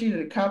would push you to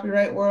the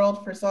copyright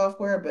world for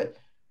software, but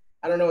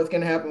I don't know what's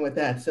going to happen with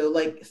that. So,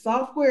 like,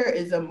 software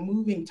is a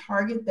moving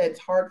target that's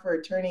hard for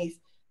attorneys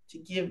to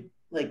give,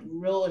 like,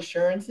 real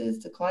assurances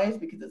to clients,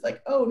 because it's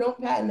like, oh, don't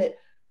patent it,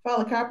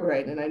 file a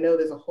copyright. And I know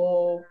there's a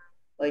whole,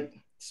 like,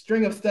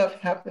 string of stuff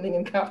happening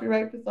in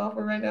copyright for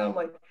software right now. I'm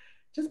like,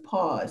 just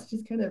pause,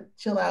 just kind of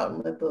chill out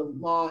and let the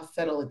law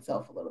settle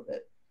itself a little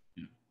bit.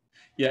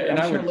 Yeah, and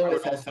I would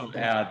also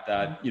add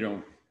that, you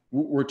know,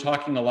 we're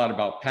talking a lot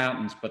about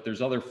patents, but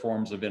there's other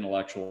forms of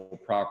intellectual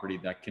property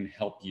that can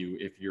help you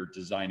if you're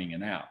designing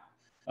an app.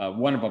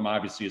 One of them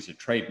obviously is a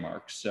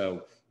trademark.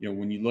 So, you know,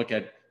 when you look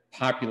at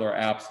popular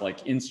apps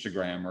like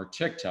Instagram or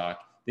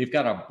TikTok, they've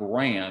got a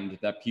brand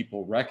that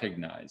people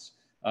recognize.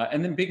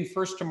 And then being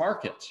first to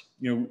market,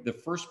 you know, the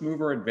first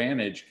mover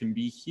advantage can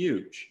be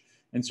huge.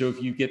 And so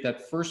if you get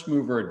that first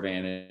mover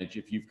advantage,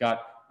 if you've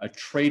got a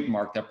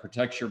trademark that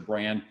protects your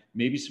brand,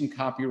 maybe some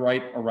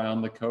copyright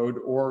around the code,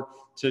 or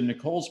to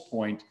Nicole's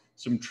point,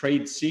 some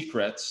trade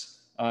secrets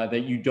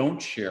that you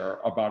don't share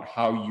about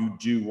how you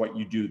do what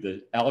you do,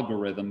 the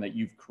algorithm that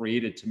you've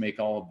created to make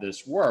all of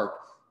this work.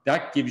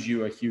 That gives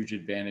you a huge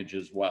advantage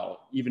as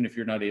well, even if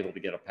you're not able to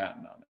get a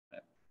patent on it.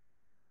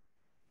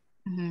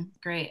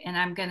 Great. And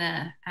I'm going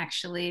to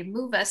actually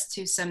move us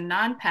to some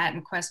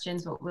non-patent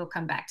questions, but we'll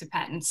come back to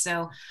patents.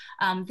 So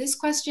this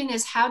question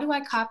is, how do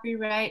I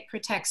copyright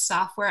protect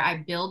software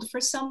I build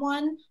for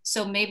someone?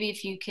 So maybe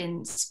if you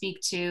can speak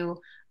to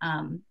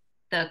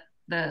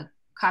the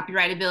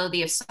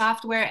copyrightability of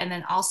software, and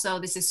then also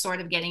this is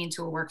sort of getting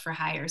into a work for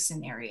hire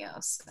scenario.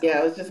 So. Yeah,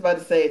 I was just about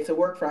to say, it's a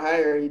work for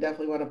hire you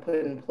definitely want to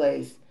put in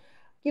place.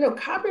 You know,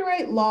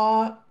 copyright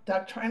law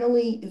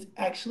doctrinally is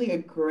actually a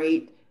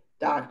great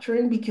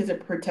doctrine because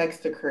it protects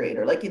the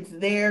creator. Like, it's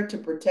there to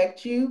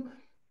protect you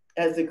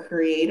as a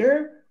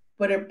creator,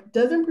 but it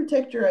doesn't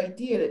protect your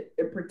idea.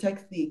 It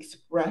protects the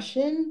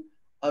expression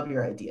of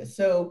your idea.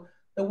 So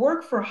the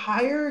work for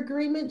hire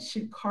agreement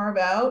should carve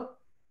out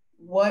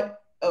what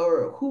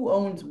or who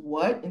owns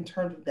what in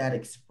terms of that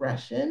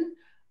expression,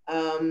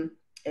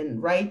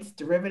 and rights,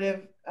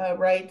 derivative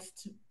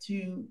rights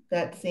to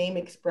that same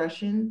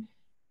expression.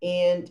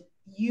 And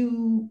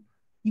you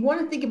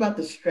want to think about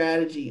the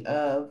strategy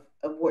of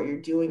what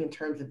you're doing in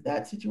terms of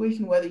that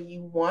situation, whether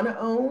you want to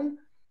own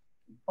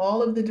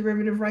all of the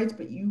derivative rights,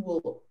 but you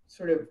will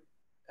sort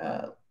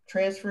of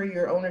transfer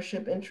your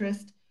ownership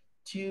interest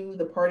to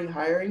the party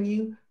hiring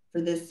you for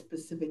this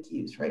specific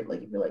use, right?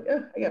 Like, if you're like,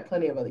 oh, I got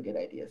plenty of other good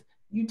ideas,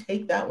 you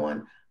take that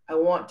one. I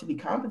want to be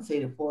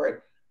compensated for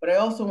it, but I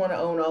also want to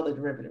own all the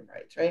derivative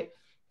rights, right?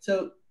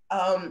 So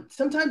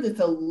sometimes it's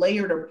a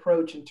layered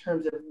approach in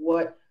terms of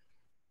what,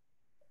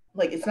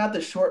 like, it's not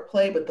the short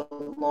play, but the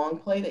long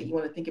play that you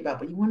want to think about,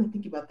 but you want to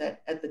think about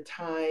that at the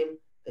time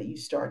that you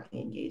start the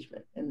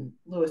engagement. And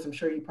Louis, I'm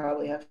sure you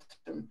probably have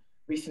some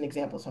recent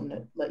examples, so I'm going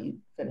to let you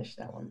finish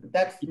that one. But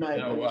that's my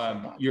initial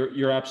thought.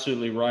 You're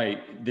absolutely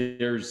right.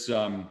 There's,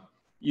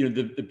 you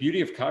know, the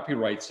beauty of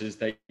copyrights is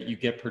that you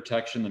get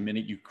protection the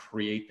minute you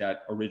create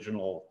that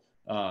original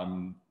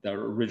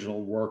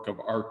work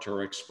of art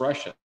or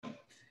expression.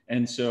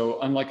 And so,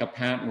 unlike a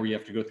patent where you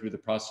have to go through the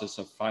process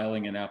of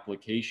filing an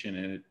application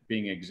and it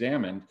being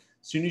examined,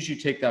 as soon as you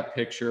take that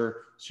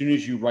picture, as soon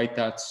as you write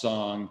that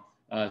song,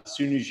 as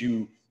soon as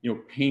you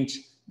paint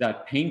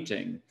that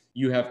painting,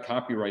 you have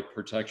copyright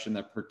protection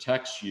that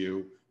protects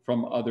you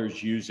from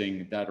others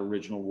using that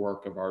original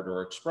work of art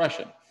or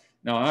expression.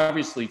 Now,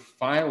 obviously,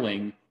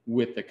 filing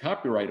with the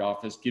Copyright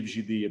Office gives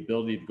you the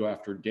ability to go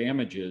after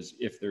damages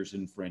if there's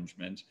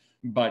infringement,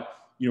 but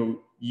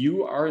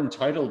you are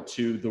entitled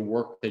to the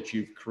work that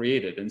you've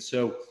created. And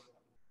so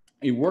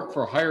a work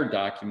for hire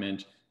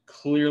document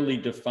clearly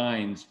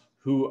defines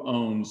who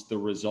owns the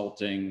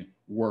resulting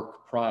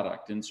work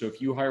product. And so if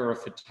you hire a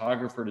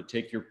photographer to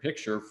take your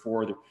picture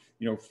for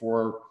your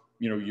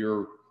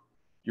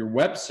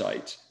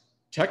website,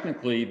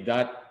 technically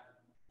that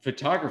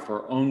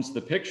photographer owns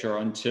the picture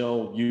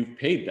until you've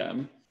paid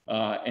them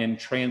and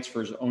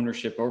transfers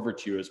ownership over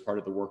to you as part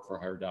of the work for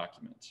hire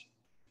document.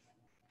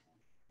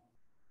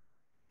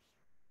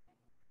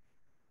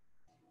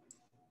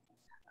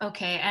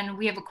 Okay, and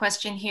we have a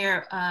question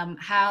here.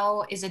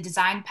 How is a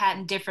design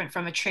patent different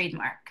from a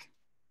trademark?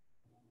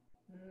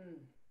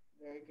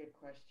 Very good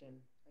question.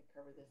 I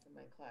covered this in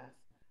my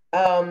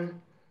class.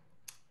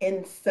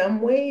 In some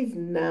ways,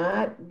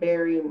 not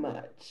very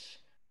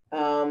much.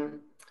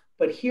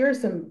 But here are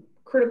some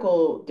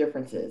critical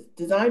differences.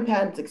 Design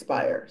patents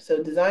expire.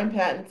 So design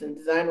patents and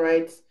design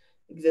rights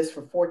exist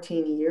for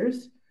 14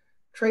 years.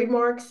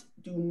 Trademarks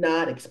do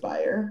not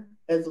expire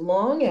as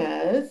long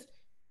as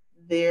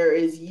there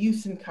is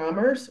use in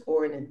commerce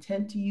or an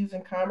intent to use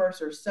in commerce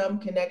or some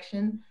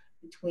connection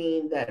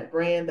between that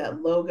brand,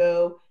 that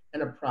logo,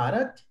 and a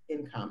product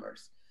in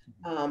commerce.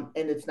 And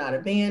it's not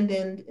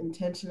abandoned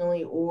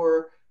intentionally,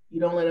 or you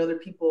don't let other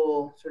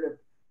people sort of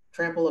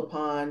trample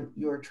upon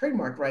your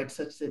trademark rights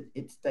such that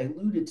it's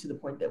diluted to the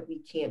point that we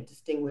can't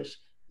distinguish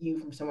you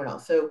from someone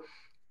else. So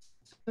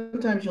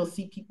sometimes you'll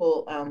see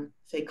people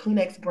say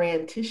Kleenex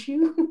brand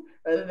tissue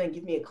rather than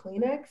give me a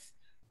Kleenex.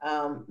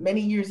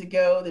 Many years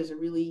ago, there's a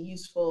really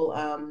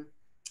useful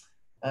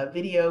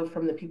video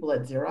from the people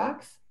at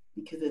Xerox,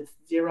 because it's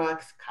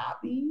Xerox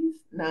copies,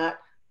 not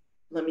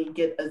let me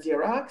get a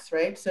Xerox,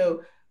 right?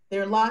 So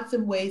there are lots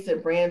of ways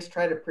that brands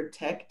try to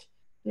protect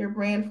their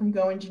brand from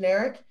going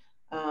generic.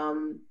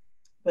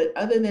 But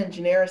other than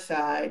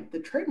genericide, the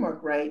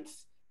trademark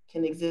rights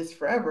can exist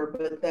forever,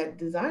 but that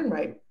design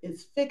right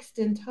is fixed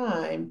in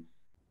time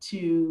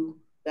to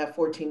that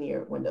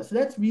 14-year window. So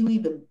that's really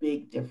the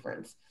big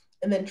difference.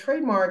 And then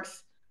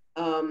trademarks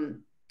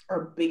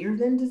are bigger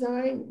than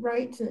design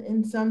rights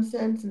in some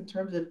sense, in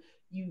terms of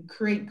you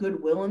create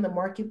goodwill in the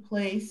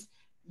marketplace.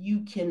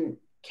 You can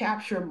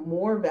capture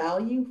more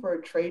value for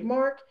a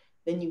trademark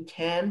than you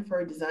can for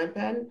a design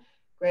patent.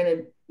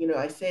 Granted,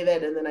 I say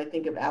that and then I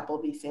think of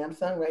Apple v.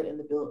 Samsung, right? And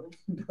the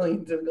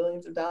billions and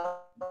billions of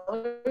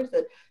dollars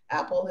that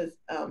Apple has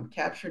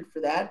captured for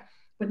that.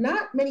 but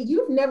not many.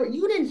 You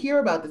didn't hear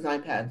about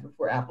design patents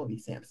before Apple v.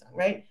 Samsung,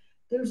 right?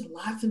 There's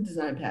lots of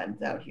design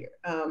patents out here.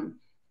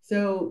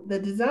 So the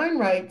design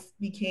rights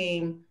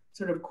became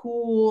sort of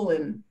cool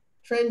and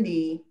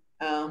trendy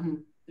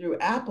through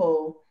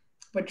Apple,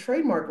 but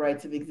trademark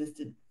rights have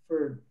existed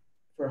for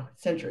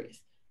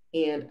centuries.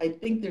 And I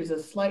think there's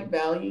a slight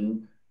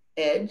value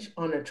edge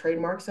on a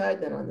trademark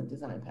side than on the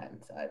design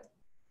patent side.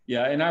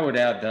 Yeah, and I would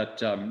add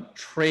that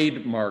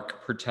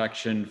trademark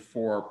protection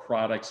for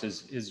products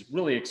is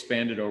really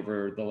expanded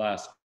over the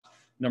last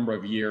number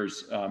of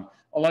years.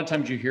 A lot of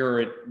times you hear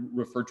it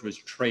referred to as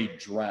trade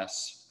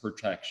dress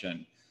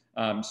protection.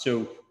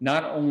 So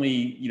not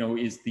only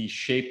is the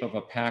shape of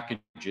a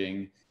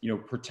packaging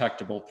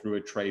protectable through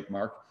a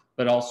trademark,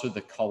 but also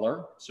the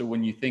color. So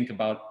when you think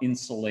about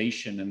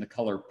insulation and the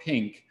color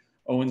pink,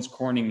 Owens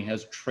Corning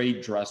has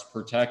trade dress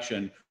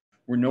protection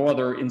where no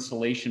other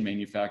insulation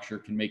manufacturer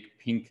can make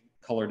pink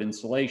colored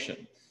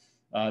insulation.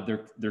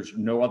 There's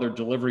no other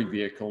delivery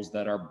vehicles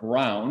that are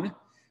brown,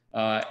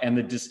 and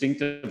the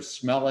distinctive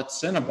smell at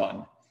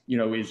Cinnabon,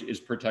 is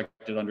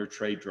protected under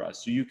trade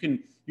dress. So you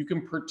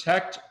can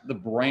protect the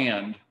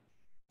brand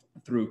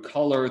through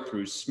color,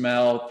 through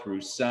smell,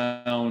 through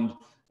sound,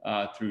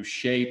 through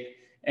shape.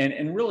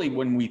 And really,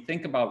 when we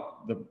think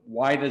about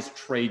why does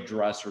trade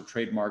dress or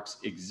trademarks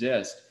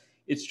exist,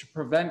 it's to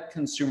prevent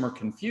consumer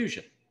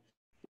confusion.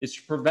 It's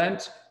to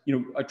prevent,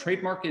 a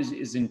trademark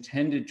is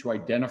intended to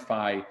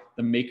identify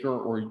the maker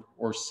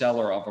or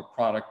seller of a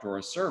product or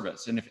a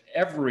service. And if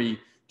every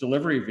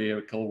delivery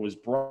vehicle was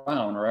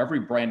brown or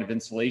every brand of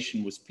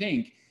insulation was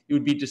pink, it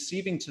would be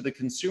deceiving to the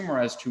consumer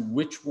as to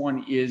which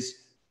one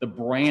is the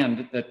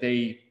brand that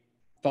they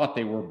thought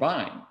they were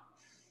buying.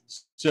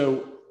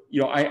 So,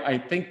 I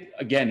think,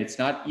 again, it's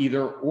not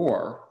either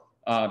or.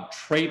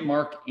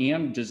 Trademark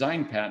and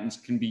design patents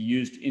can be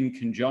used in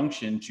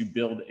conjunction to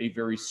build a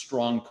very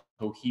strong,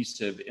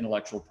 cohesive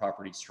intellectual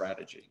property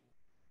strategy.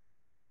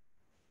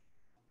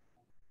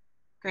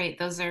 Great,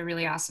 those are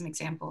really awesome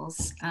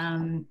examples.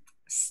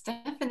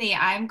 Stephanie,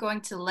 I'm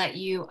going to let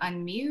you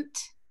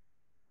unmute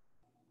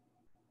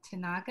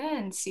Tanaga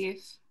and see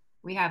if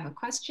we have a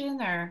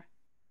question or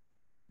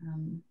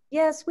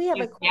yes, we have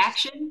a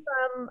reaction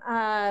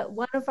from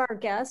one of our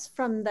guests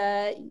from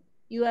the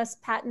U.S.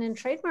 Patent and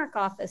Trademark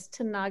Office,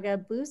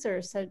 Tanaga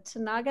Boozer. So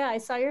Tanaga, I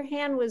saw your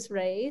hand was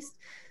raised.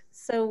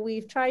 So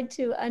we've tried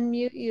to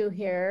unmute you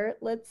here.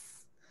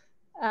 Let's.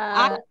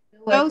 I'm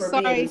so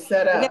sorry,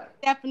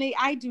 Stephanie.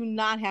 I do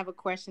not have a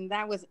question.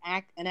 That was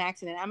an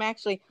accident. I'm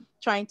actually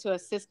trying to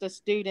assist a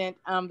student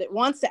that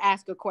wants to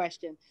ask a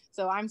question.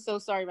 So I'm so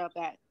sorry about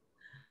that.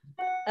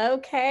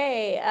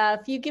 Okay.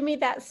 If you give me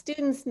that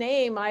student's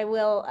name, I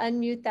will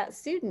unmute that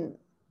student.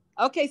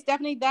 Okay,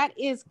 Stephanie, that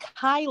is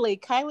Kylie.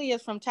 Kylie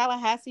is from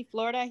Tallahassee,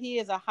 Florida. He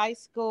is a high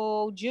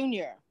school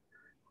junior.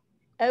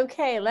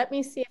 Okay, let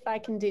me see if I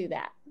can do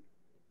that.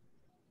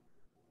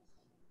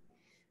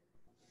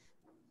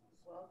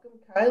 Welcome,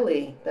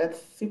 Kylie.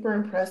 That's super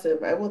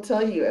impressive. I will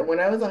tell you, when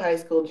I was a high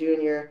school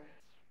junior,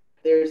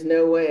 there's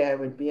no way I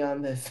would be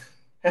on this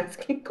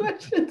asking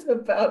questions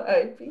about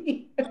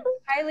IP.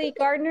 Kylie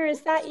Gardner,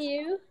 is that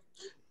you?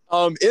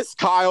 It's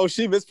Kyle.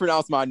 She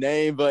mispronounced my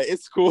name, but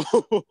it's cool.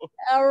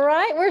 All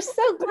right. We're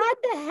so glad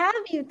to have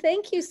you.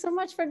 Thank you so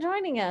much for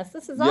joining us.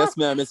 This is awesome. Yes,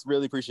 ma'am. It's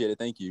really appreciated.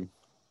 Thank you.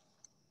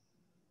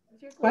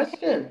 What's your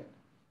question?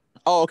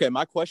 Oh, okay.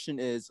 My question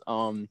is,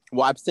 well,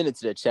 I sent it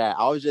to the chat.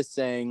 I was just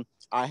saying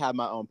I have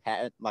my own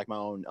patent, like my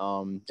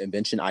own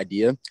invention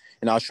idea,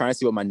 and I was trying to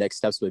see what my next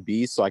steps would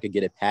be so I could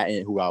get a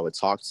patent, who I would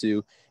talk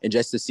to, and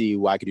just to see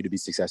what I could do to be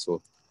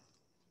successful.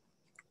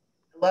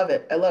 Love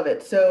it. I love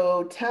it.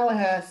 So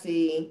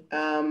Tallahassee,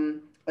 are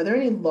there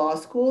any law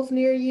schools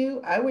near you?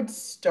 I would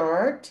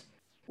start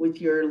with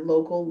your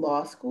local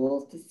law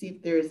schools to see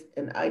if there's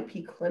an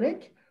IP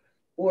clinic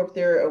or if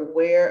they're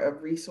aware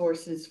of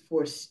resources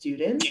for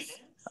students.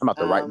 I'm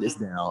about to write this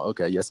down.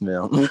 Okay. Yes,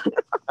 ma'am.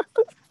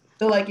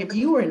 So like if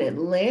you were in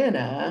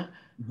Atlanta,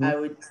 I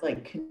would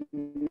like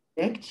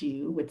connect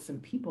you with some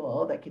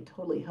people that could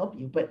totally help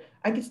you, but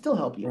I could still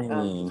help you.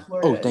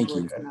 Florida thank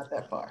you. Are not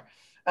that far.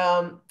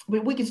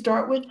 We could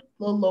start with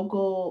the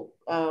local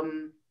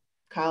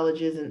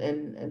colleges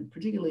and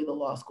particularly the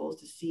law schools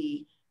to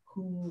see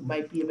who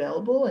might be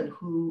available and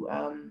who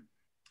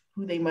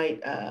they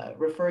might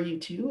refer you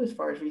to as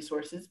far as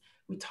resources.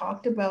 We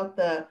talked about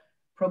the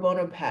pro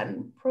bono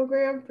patent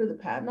program for the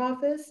patent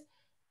office.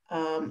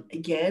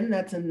 Again,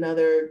 that's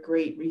another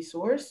great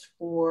resource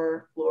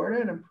for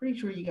Florida, and I'm pretty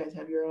sure you guys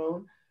have your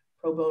own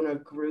pro bono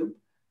group.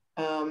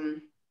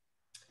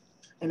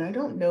 And I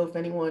don't know if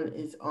anyone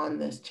is on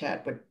this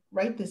chat, but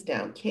write this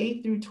down,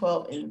 K through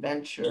 12 in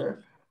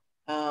venture.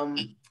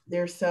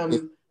 There's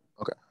some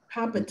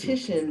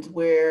competitions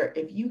where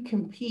if you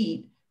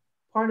compete,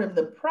 part of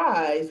the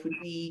prize would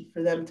be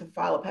for them to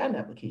file a patent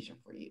application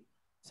for you.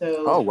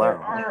 So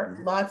there are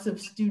lots of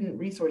student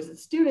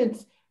resources.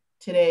 Students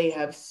today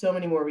have so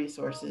many more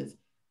resources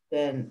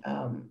than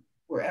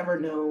were ever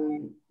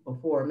known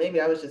before.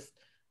 Maybe I was just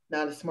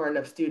not a smart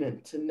enough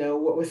student to know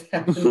what was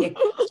happening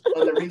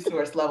on the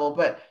resource level,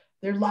 but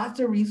there are lots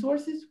of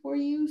resources for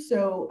you.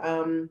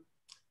 So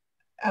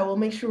I will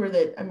make sure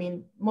that, I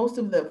mean, most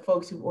of the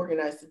folks who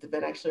organized this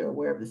event actually are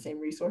aware of the same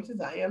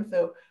resources I am.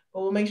 So,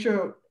 but we'll make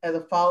sure as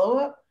a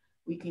follow-up,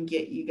 we can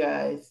get you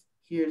guys,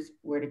 here's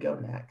where to go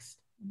next.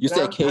 You But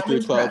said K I'm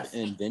through 12 impressed.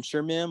 in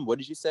venture, ma'am. What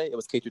did you say? It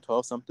was K through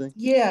 12 something?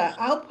 Yeah,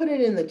 I'll put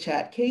it in the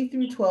chat. K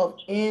through 12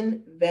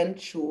 in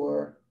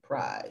venture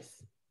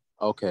prize.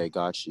 Okay,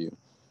 got you.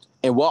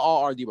 And what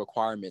all are the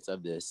requirements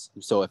of this?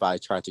 So if I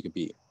try to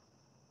compete?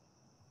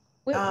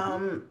 We'll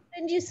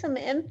send you some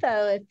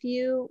info if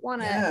you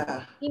want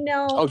to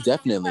email. Oh,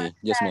 definitely.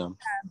 Yes, ma'am.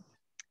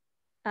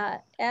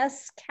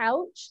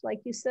 S-Couch, like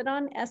you sit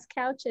on,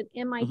 S-Couch at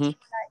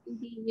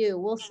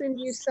MIT.edu. We'll send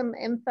you some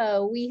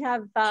info. We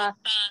have our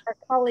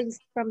colleagues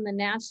from the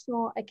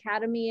National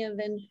Academy of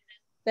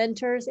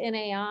Inventors,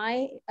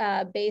 NAI,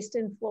 based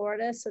in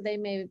Florida, so they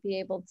may be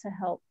able to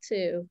help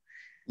too.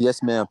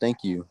 Yes, ma'am. Thank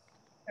you.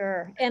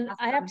 Sure. And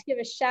I have to give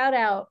a shout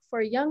out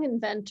for young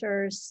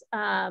inventors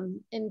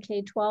in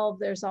K-12.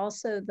 There's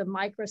also the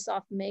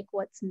Microsoft Make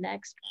What's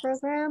Next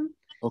program.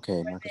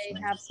 Okay. They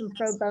have some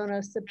pro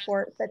bono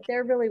support, but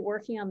they're really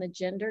working on the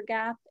gender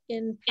gap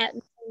in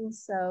patenting.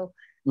 So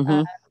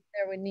there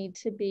would need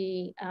to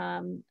be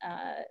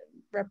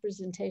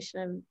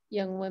representation of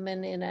young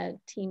women in a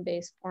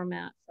team-based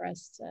format for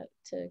us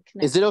to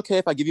connect. Is it okay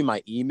if I give you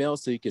my email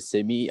so you can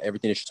send me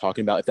everything that you're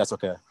talking about, if that's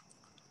okay?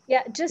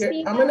 Yeah, just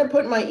I'm going to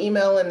put my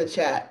email in the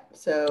chat.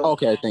 So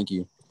okay, thank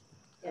you.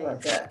 How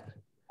about that?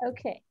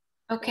 Okay.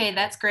 Okay,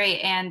 that's great.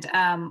 And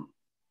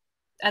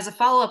as a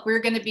follow-up, we're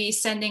going to be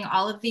sending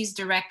all of these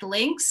direct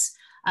links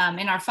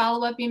in our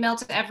follow-up email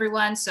to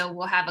everyone. So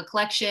we'll have a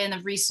collection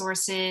of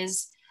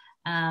resources.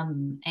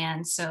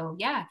 And so,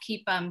 yeah,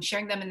 keep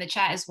sharing them in the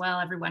chat as well,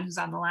 everyone who's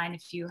on the line,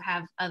 if you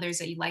have others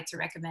that you'd like to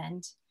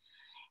recommend.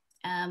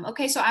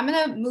 Okay, so I'm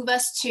going to move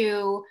us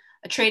to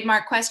a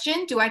trademark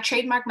question. Do I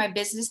trademark my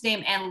business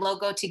name and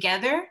logo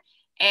together?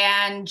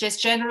 And just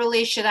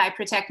generally, should I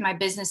protect my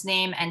business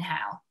name and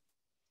how?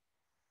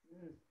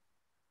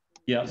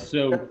 Yeah,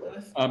 so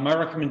my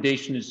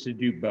recommendation is to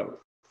do both,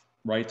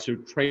 right? So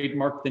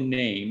trademark the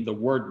name, the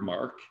word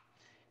mark,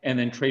 and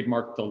then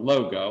trademark the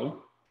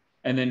logo,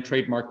 and then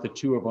trademark the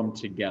two of them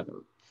together.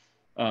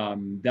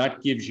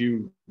 That gives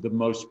you the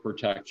most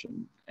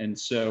protection. And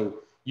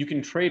so you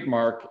can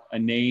trademark a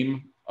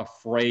name, a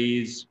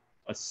phrase,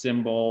 a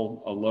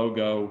symbol, a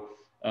logo,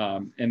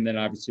 and then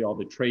obviously all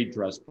the trade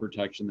dress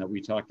protection that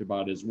we talked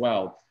about as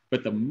well.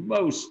 But the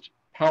most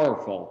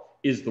powerful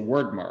is the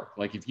word mark.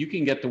 Like if you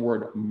can get the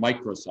word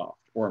Microsoft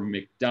or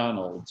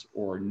McDonald's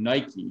or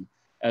Nike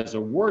as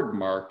a word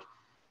mark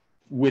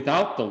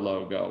without the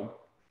logo,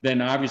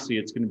 then obviously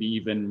it's going to be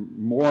even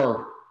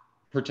more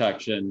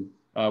protection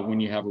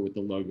when you have it with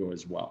the logo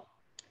as well.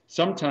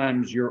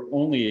 Sometimes you're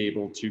only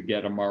able to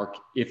get a mark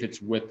if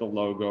it's with the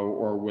logo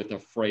or with a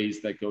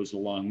phrase that goes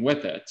along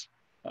with it.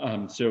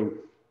 So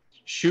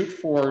shoot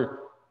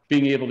for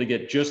being able to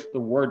get just the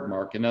word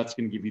mark, and that's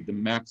going to give you the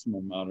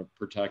maximum amount of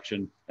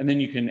protection. And then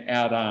you can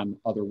add on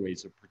other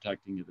ways of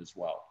protecting it as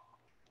well.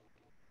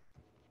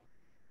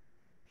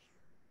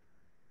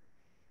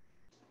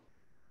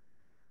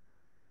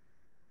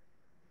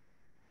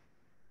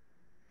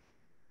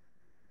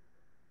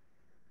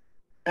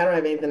 I don't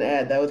have anything to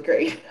add. That was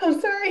great. I'm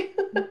sorry.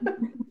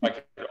 I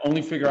could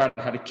only figure out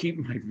how to keep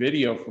my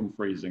video from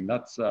freezing.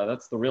 That's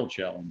the real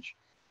challenge.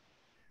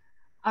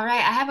 All right,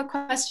 I have a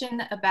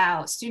question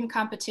about student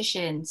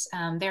competitions.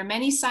 There are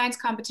many science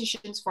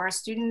competitions for our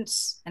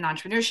students and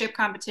entrepreneurship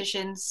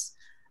competitions,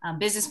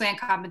 business plan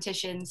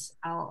competitions.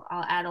 I'll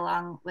add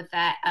along with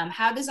that.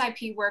 How does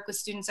IP work with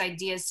students'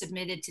 ideas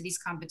submitted to these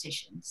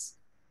competitions?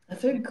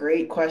 That's a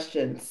great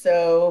question.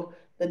 So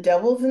the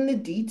devil's in the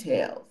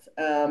details.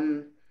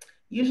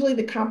 Usually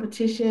the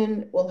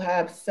competition will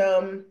have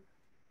some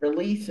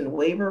release and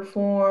waiver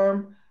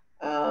form,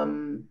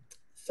 some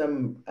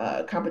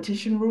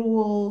competition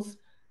rules.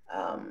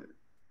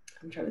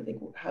 I'm trying to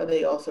think how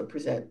they also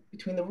present.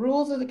 Between the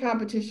rules of the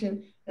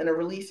competition and a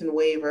release and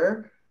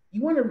waiver,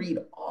 you want to read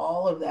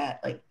all of that.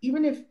 Like,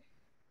 even if,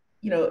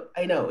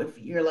 I know if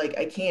you're like,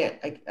 I can't,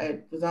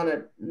 I was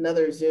on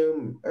another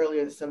Zoom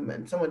earlier this summer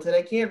and someone said,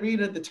 I can't read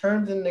the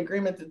terms and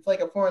agreements. It's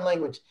like a foreign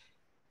language.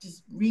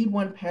 Just read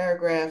one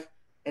paragraph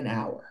an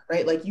hour,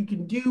 right? Like you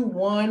can do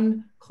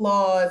one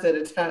clause at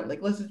a time.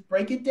 Like, let's just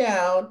break it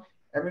down.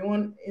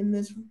 Everyone in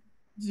this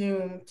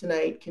Zoom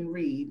tonight can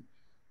read.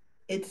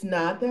 It's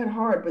not that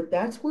hard, but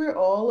that's where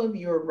all of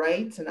your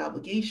rights and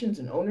obligations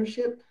and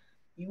ownership,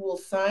 you will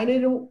sign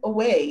it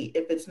away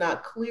if it's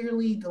not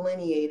clearly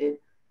delineated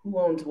who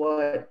owns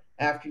what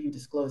after you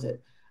disclose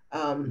it.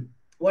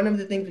 One of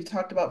the things we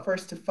talked about,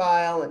 first to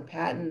file and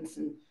patents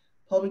and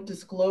public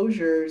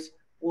disclosures,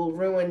 will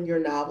ruin your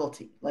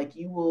novelty. Like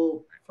you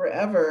will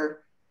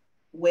forever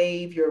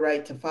waive your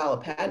right to file a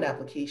patent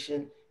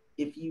application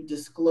if you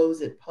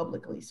disclose it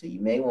publicly. So you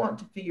may want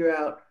to figure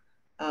out,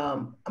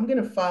 I'm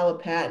going to file a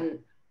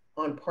patent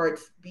on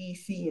parts B,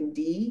 C, and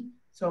D.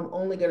 So I'm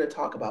only going to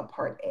talk about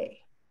part A,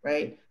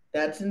 right?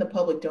 That's in the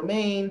public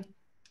domain.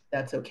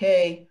 That's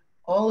okay.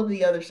 All of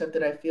the other stuff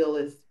that I feel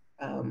is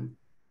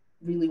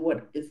really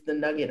what is the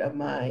nugget of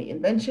my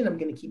invention. I'm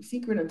going to keep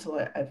secret until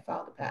I've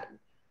filed a patent.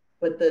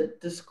 But the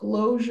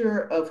disclosure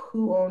of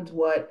who owns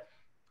what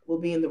will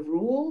be in the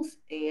rules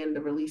and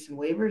the release and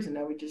waivers. And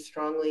I would just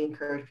strongly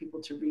encourage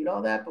people to read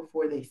all that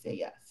before they say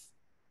yes.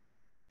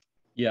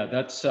 Yeah,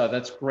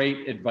 that's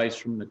great advice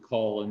from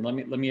Nicole. And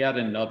let me add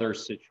another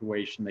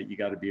situation that you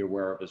got to be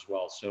aware of as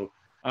well. So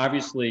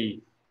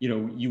obviously,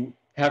 you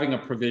having a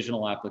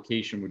provisional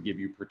application would give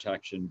you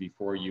protection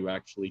before you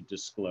actually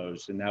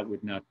disclose, and that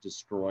would not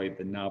destroy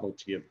the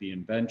novelty of the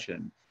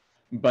invention.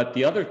 But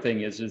the other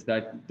thing is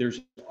that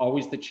there's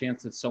always the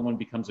chance that someone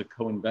becomes a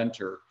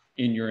co-inventor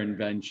in your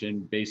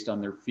invention based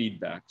on their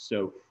feedback.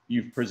 So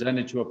you've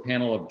presented to a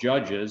panel of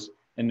judges,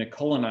 and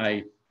Nicole and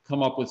I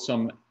come up with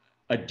some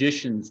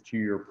additions to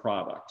your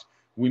product.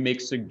 We make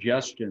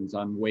suggestions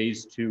on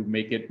ways to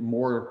make it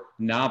more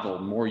novel,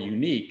 more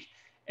unique,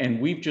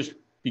 and we've just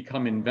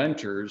become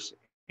inventors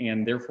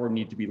and therefore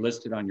need to be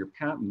listed on your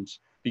patent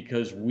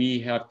because we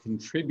have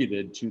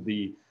contributed to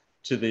the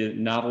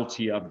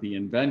novelty of the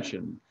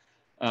invention.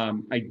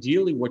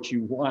 Ideally, what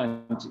you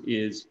want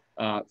is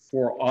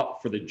for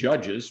the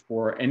judges,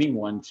 for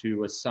anyone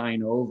to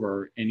assign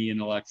over any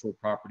intellectual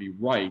property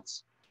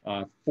rights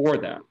for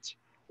that.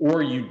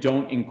 Or you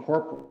don't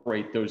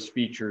incorporate those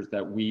features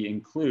that we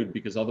include,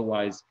 because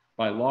otherwise,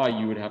 by law,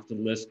 you would have to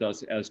list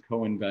us as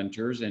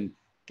co-inventors. And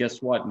guess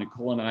what?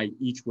 Nicole and I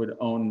each would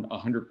own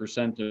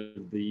 100%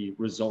 of the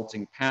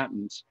resulting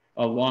patent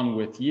along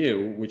with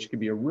you, which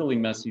could be a really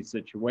messy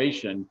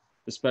situation,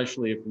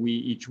 especially if we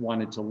each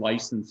wanted to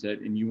license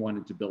it and you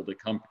wanted to build a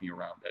company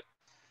around it.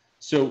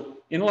 So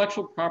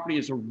intellectual property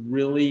is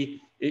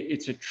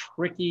it's a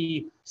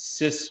tricky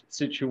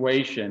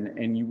situation,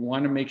 and you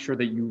want to make sure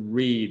that you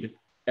read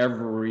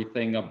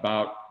everything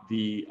about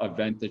the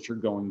event that you're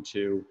going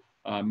to.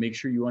 Make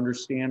sure you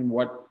understand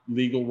what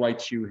legal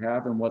rights you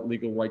have and what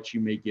legal rights you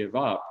may give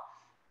up,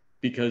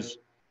 because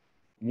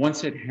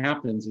once it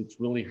happens, it's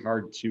really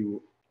hard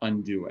to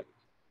undo it.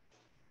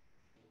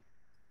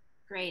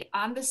 Great.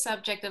 On the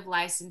subject of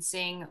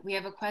licensing, we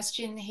have a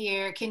question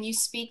here. Can you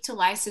speak to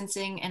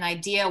licensing an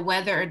idea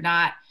whether or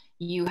not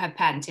you have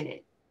patented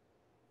it?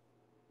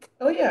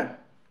 Oh yeah,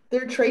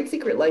 there are trade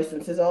secret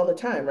licenses all the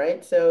time,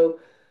 right? So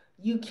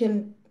you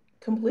can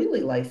completely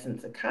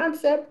license a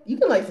concept. You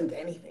can license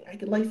anything. I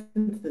could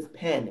license this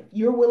pen. If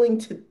you're willing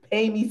to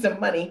pay me some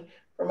money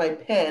for my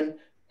pen,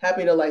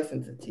 happy to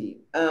license it to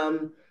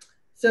you.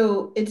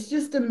 So it's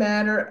just a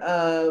matter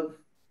of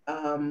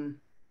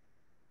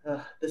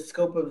the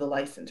scope of the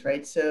license,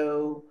 right?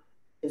 So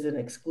is it an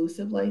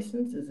exclusive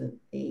license? Is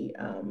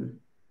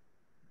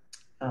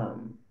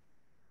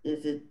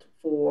it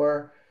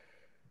for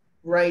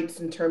rights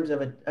in terms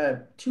of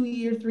a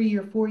 2-year,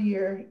 3-year,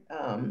 4-year?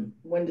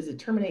 When does it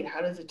terminate?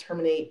 How does it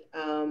terminate?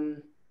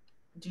 Do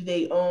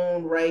they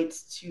own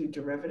rights to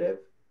derivative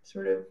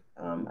sort of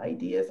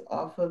ideas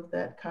off of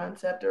that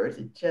concept, or is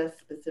it just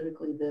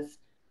specifically this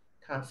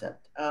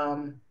concept?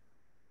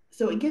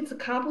 So it gets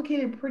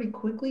complicated pretty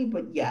quickly,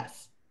 but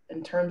yes,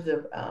 in terms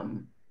of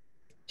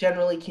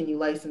generally, can you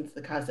license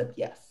the concept?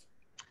 Yes.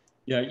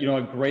 Yeah,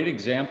 a great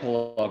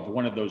example of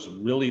one of those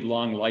really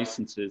long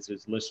licenses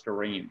is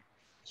Listerine.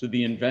 So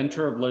the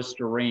inventor of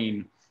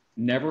Listerine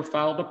never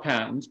filed a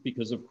patent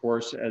because, of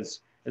course,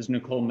 as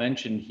Nicole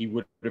mentioned, he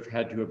would have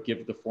had to have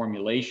given the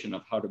formulation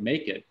of how to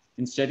make it.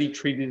 Instead, he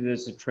treated it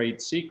as a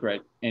trade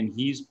secret, and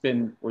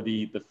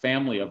the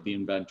family of the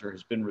inventor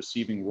has been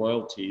receiving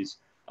royalties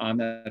on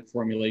that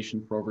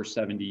formulation for over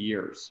 70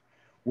 years.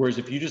 Whereas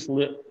if you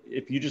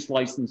just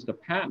licensed a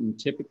patent,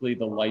 typically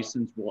the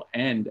license will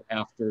end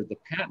after the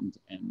patent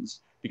ends,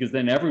 because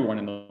then everyone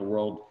in the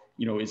world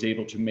is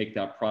able to make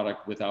that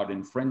product without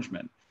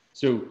infringement.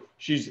 So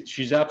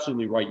she's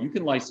absolutely right. You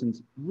can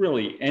license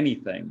really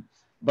anything,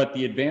 but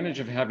the advantage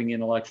of having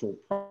intellectual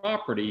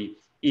property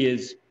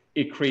is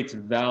it creates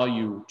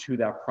value to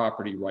that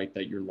property right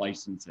that you're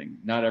licensing.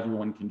 Not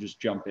everyone can just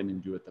jump in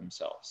and do it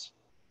themselves.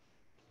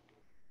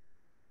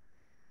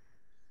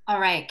 All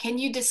right. Can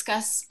you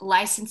discuss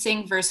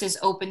licensing versus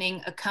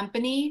opening a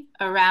company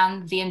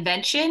around the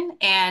invention,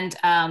 and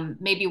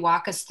maybe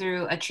walk us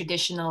through a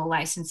traditional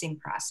licensing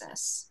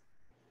process?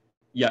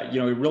 Yeah,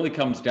 it really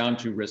comes down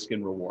to risk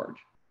and reward,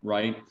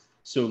 right?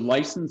 So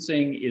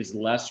licensing is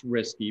less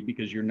risky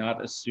because you're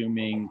not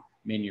assuming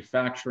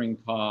manufacturing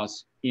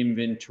costs,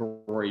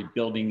 inventory,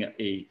 building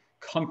a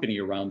company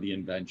around the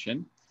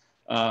invention.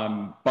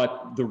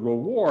 But the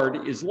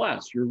reward is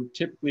less. You're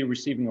typically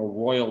receiving a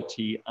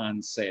royalty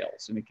on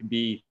sales, and it can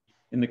be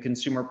in the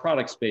consumer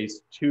product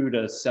space, 2 to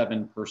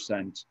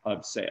 7%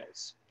 of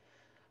sales.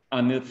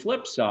 On the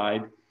flip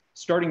side,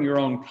 starting your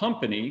own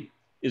company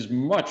is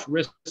much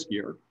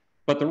riskier,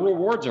 but the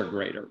rewards are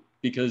greater,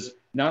 because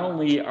not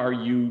only are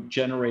you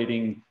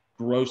generating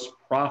gross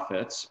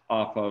profits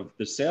off of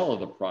the sale of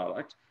the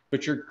product,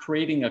 but you're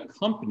creating a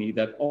company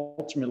that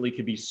ultimately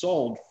could be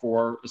sold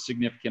for a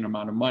significant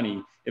amount of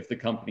money if the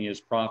company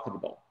is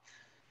profitable.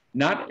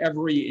 Not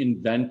every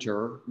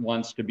inventor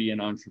wants to be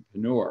an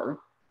entrepreneur,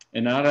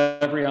 and not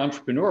every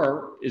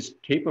entrepreneur is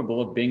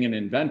capable of being an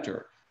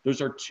inventor.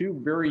 Those are two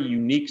very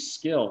unique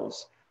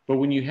skills. But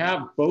when you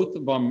have both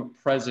of them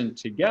present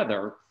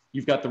together,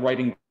 you've got the right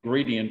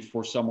ingredient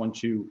for someone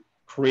to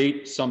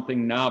create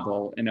something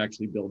novel and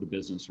actually build a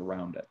business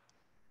around it.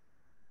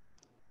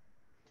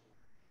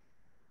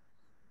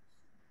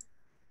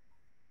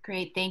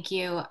 Great, thank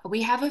you.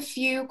 We have a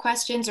few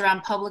questions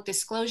around public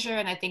disclosure,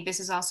 and I think this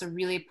is also a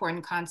really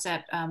important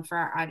concept for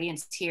our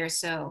audience here.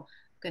 So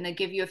I'm gonna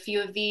give you a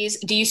few of these.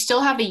 Do you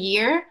still have a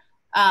year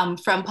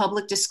from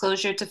public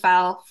disclosure to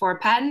file for a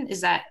patent?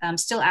 Is that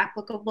still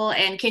applicable?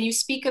 And can you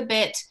speak a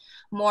bit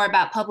more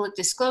about public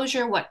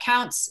disclosure? What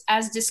counts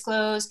as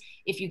disclosed?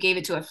 If you gave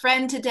it to a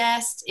friend to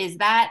test, is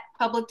that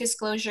public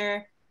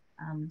disclosure?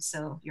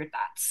 So your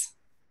thoughts.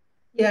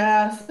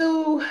 Yeah,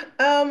 so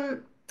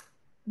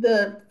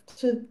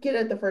to get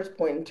at the first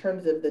point in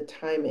terms of the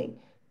timing.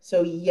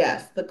 So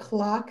yes, the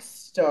clock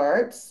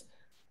starts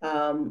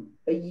a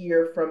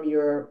year from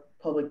your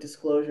public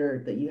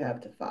disclosure that you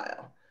have to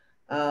file.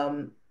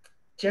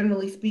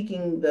 Generally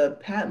speaking, the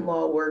patent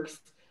law works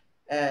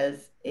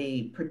as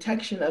a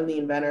protection of the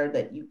inventor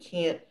that you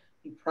can't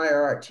be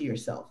prior art to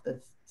yourself.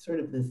 That's sort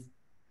of this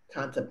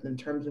concept in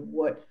terms of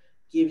what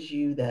gives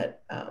you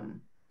that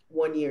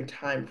 1 year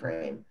time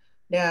frame.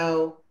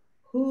 Now,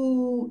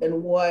 who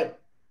and what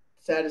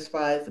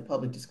satisfies the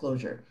public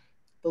disclosure?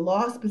 The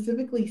law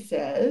specifically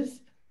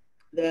says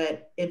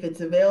that if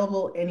it's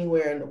available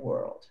anywhere in the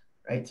world,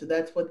 right? So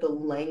that's what the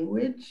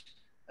language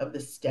of the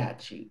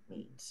statute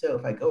means. So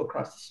if I go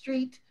across the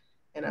street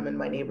and I'm in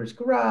my neighbor's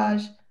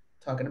garage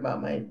talking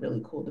about my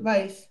really cool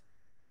device,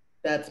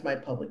 that's my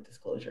public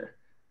disclosure.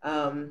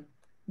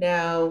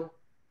 Now,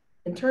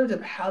 in terms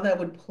of how that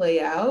would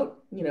play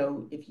out,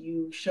 if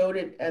you showed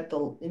it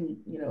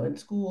in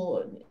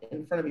school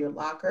in front of your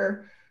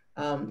locker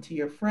to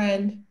your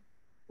friend,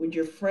 would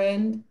your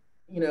friend,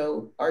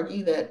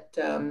 argue that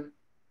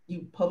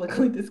you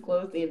publicly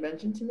disclosed the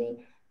invention to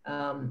me?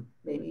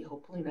 Maybe,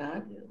 hopefully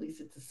not. At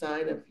least it's a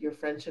sign of your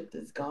friendship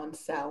that's gone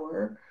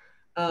sour.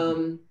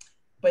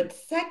 But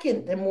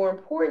second, and more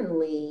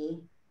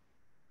importantly,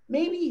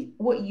 maybe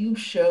what you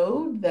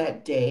showed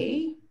that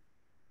day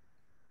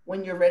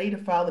when you're ready to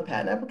file the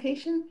patent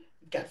application,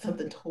 you've got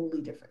something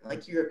totally different.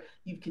 Like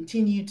you've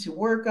continued to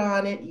work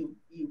on it, you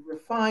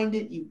refined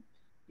it, you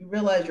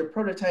realize your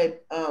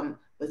prototype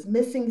was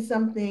missing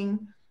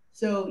something.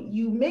 So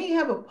you may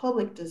have a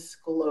public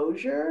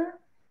disclosure,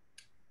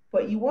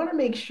 but you want to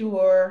make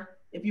sure,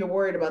 if you're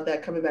worried about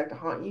that coming back to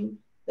haunt you,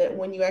 that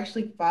when you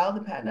actually file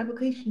the patent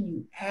application,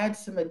 you add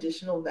some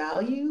additional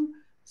value.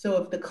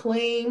 So if the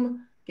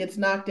claim gets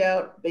knocked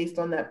out based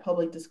on that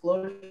public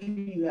disclosure,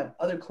 you have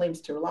other claims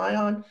to rely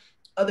on,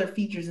 other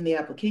features in the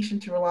application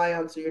to rely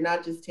on. So you're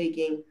not just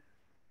taking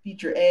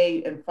feature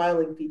A and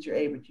filing feature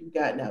A, but you've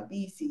got now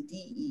B, C,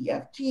 D, E,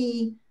 F,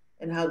 G,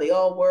 and how they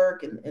all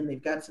work. And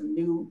they've got some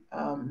new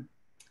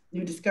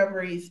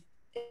discoveries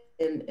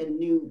and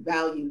new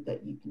value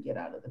that you can get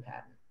out of the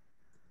patent.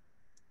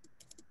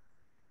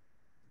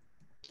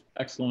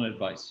 Excellent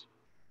advice.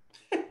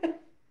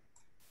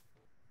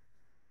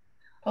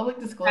 Public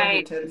disclosure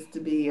Right. tends to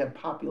be a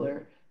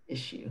popular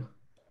issue.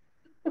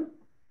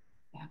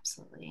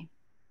 Absolutely.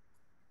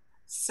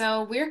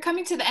 So we're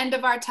coming to the end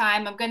of our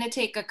time. I'm going to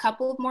take a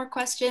couple more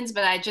questions,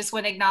 but I just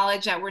want to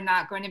acknowledge that we're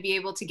not going to be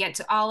able to get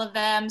to all of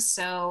them.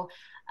 So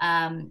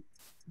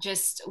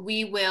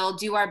we will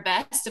do our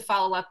best to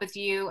follow up with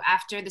you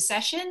after the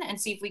session and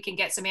see if we can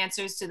get some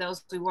answers to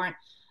those we weren't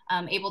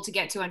able to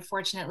get to,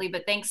 unfortunately.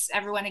 But thanks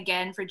everyone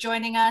again for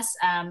joining us.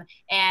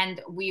 And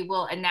we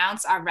will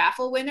announce our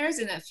raffle winners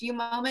in a few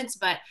moments.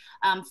 But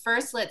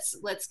first,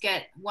 let's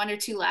get one or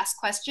two last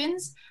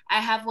questions. I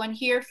have one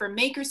here for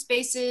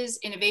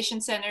makerspaces, innovation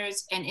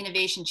centers, and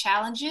innovation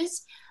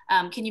challenges.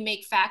 Can you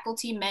make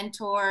faculty,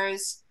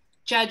 mentors,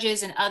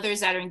 judges, and others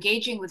that are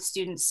engaging with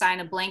students sign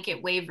a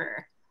blanket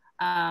waiver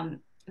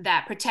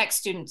that protects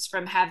students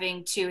from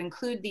having to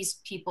include these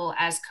people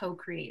as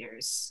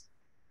co-creators?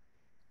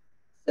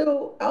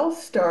 So I'll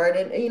start,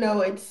 and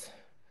it's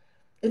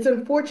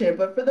unfortunate,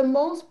 but for the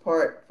most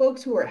part,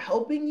 folks who are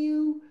helping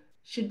you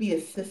should be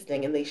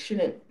assisting, and they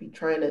shouldn't be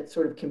trying to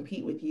sort of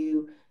compete with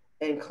you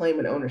and claim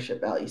an ownership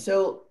value.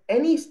 So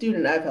any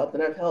student I've helped,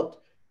 and I've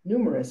helped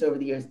numerous over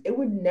the years, it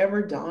would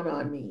never dawn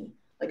on me.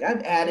 Like,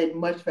 I've added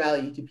much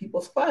value to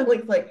people's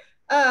filings, like,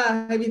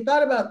 have you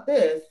thought about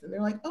this? And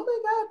they're like, oh my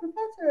God,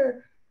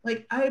 professor,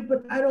 but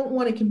I don't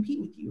want to compete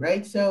with you,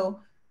 right? So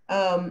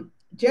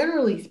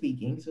generally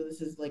speaking, so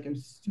this is like a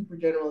super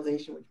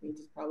generalization, which means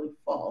it's probably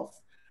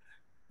false.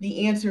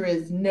 The answer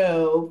is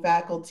no.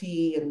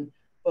 Faculty and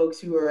folks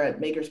who are at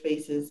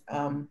makerspaces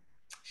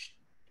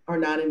are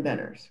not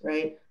inventors,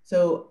 right?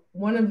 So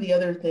one of the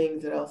other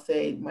things that I'll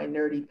say, my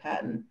nerdy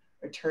patent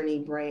attorney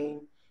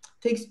brain,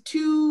 takes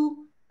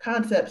two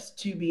concepts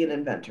to be an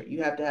inventor.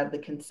 You have to have the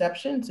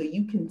conception, so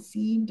you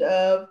conceived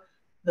of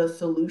the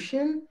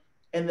solution,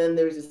 and then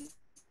there's a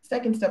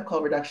second step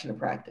called reduction to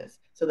practice.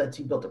 So that's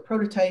you built a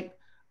prototype,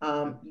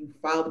 you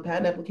filed the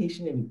patent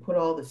application, and you put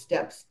all the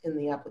steps in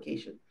the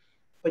application.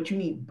 But you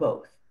need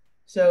both.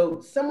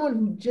 So someone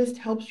who just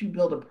helps you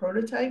build a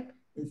prototype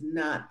is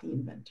not the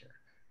inventor,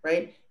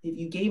 right? If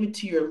you gave it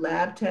to your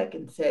lab tech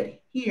and said,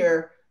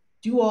 here,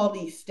 do all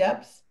these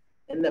steps,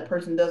 and that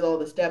person does all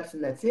the steps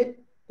and that's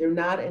it, they're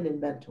not an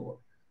inventor.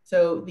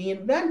 So the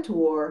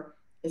inventor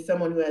is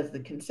someone who has the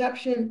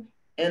conception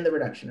and the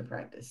reduction of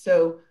practice.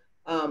 So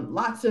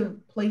lots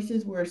of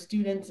places where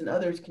students and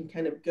others can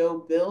kind of go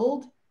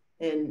build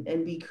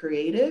and be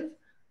creative.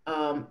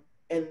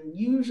 And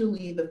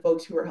usually the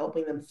folks who are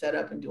helping them set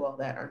up and do all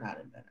that are not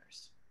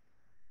inventors.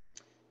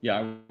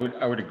 Yeah,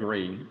 I would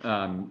agree.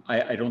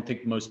 I don't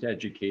think most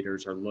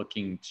educators are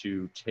looking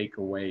to take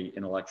away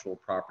intellectual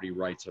property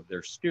rights of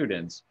their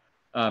students.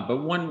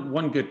 But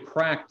one good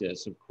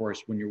practice, of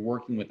course, when you're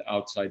working with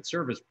outside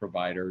service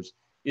providers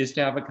is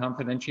to have a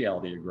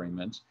confidentiality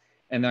agreement.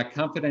 And that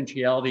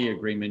confidentiality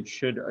agreement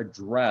should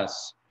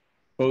address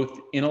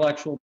both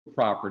intellectual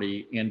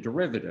property and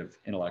derivative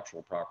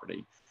intellectual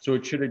property. So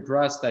it should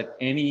address that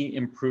any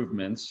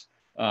improvements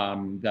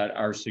that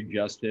are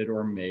suggested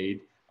or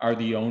made are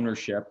the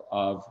ownership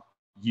of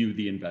you,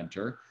 the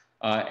inventor,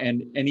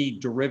 and any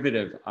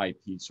derivative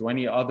IP. So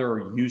any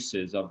other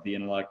uses of the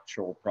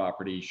intellectual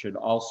property should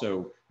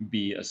also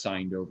be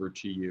assigned over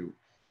to you.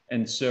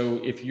 And so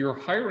if you're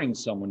hiring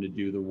someone to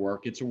do the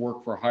work, it's a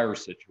work for hire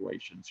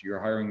situation. So you're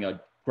hiring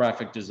a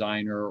graphic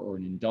designer or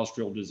an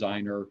industrial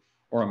designer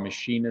or a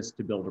machinist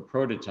to build a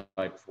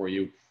prototype for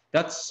you.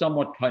 That's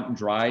somewhat cut and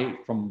dry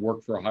from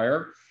work for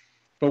hire.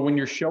 But when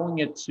you're showing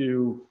it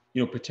to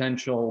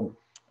potential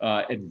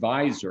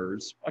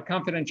advisors, a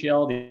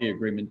confidentiality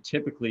agreement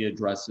typically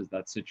addresses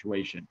that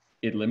situation.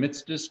 It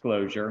limits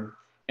disclosure,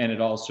 and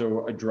it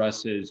also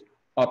addresses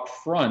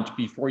upfront,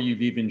 before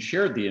you've even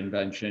shared the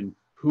invention,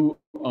 who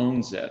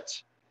owns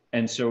it.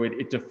 And so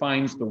it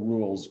defines the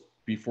rules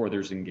before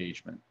there's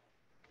engagement.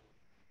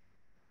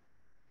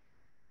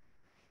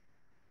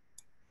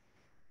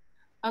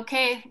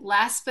 Okay,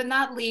 last but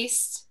not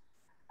least,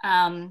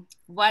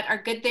 what are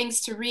good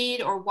things to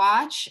read or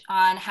watch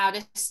on how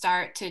to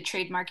start to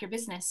trademark your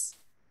business?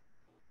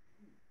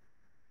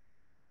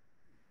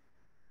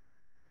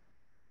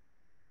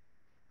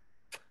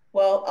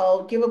 Well,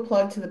 I'll give a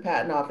plug to the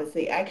patent office.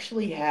 They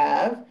actually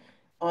have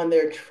on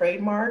their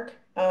trademark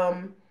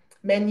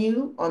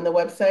menu on the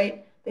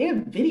website, they have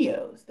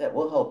videos that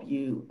will help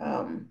you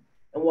and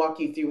walk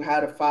you through how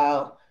to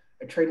file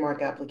a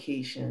trademark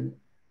application.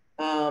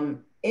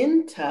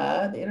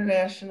 INTA, the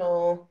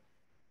International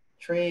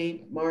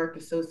Trademark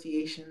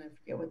Association, I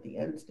forget what the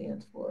N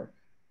stands for,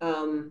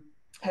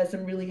 has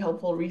some really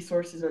helpful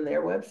resources on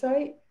their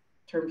website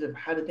in terms of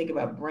how to think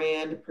about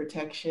brand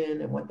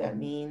protection and what that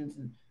means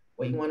and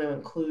what you want to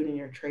include in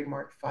your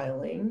trademark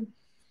filing.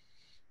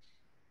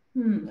 I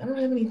don't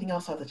have anything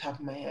else off the top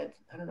of my head.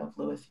 I don't know if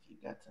Louis, if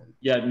you've got some.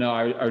 Yeah, no,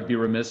 I would be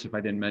remiss if I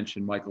didn't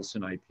mention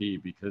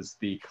Michelson-IP, because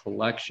the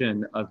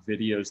collection of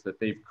videos that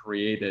they've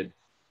created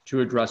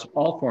to address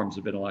all forms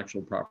of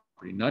intellectual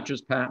property, not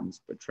just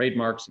patents, but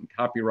trademarks and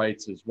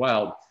copyrights as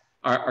well,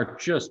 are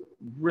just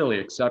really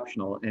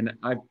exceptional. And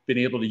I've been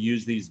able to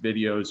use these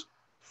videos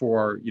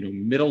for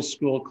middle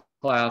school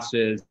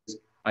classes.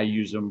 I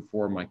use them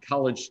for my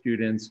college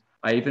students.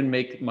 I even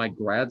make my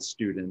grad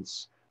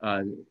students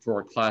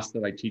for a class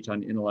that I teach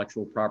on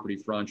intellectual property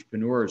for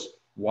entrepreneurs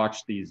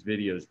watch these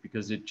videos,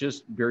 because it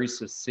just very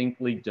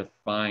succinctly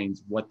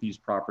defines what these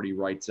property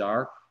rights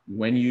are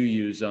when you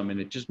use them, and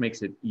it just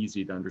makes it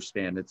easy to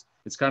understand.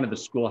 It's kind of the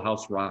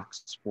schoolhouse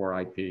rocks for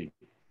IP.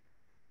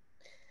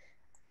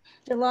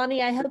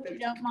 Jelani, I hope you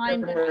don't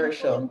mind, but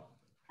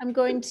I'm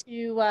going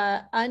to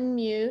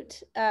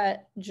unmute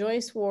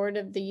Joyce Ward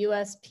of the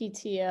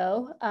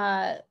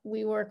USPTO.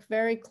 We work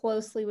very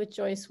closely with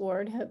Joyce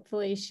Ward.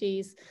 Hopefully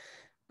she's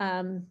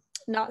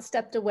not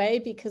stepped away,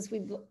 because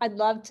I'd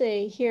love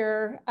to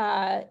hear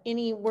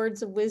any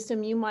words of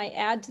wisdom you might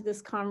add to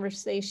this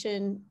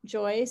conversation,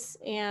 Joyce,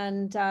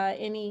 and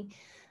any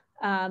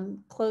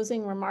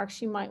closing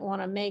remarks you might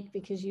want to make,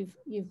 because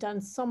you've done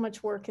so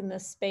much work in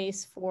this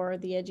space for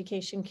the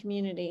education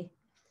community.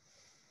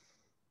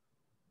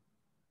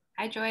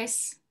 Hi,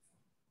 Joyce.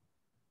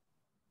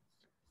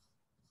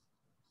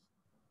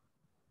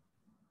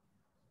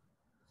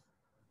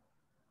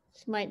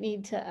 She might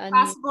need to unmute.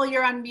 Possible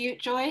you're on mute,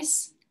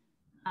 Joyce.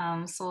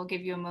 So we'll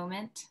give you a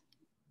moment.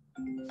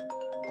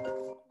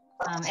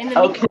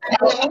 Okay.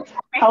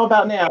 How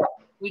about now?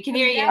 We can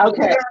hear you.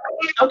 Okay.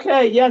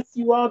 Okay. Yes,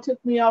 you all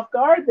took me off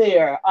guard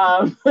there.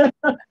 Hi.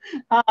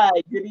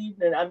 Good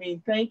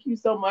evening. Thank you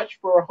so much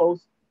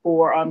for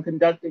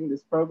conducting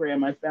this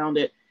program. I found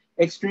it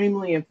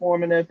extremely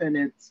informative, and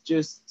it's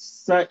just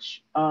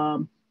such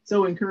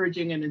so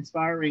encouraging and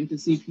inspiring to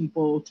see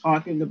people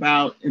talking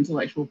about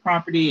intellectual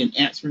property and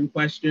answering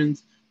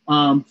questions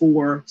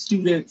for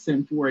students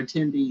and for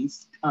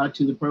attendees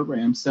to the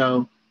program.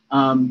 So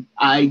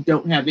I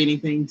don't have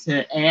anything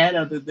to add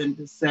other than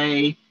to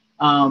say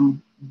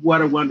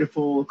what a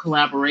wonderful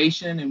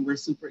collaboration, and we're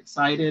super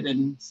excited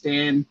and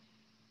stand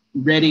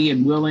ready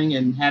and willing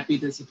and happy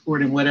to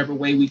support in whatever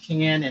way we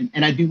can.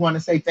 And I do want to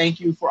say thank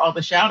you for all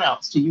the shout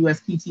outs to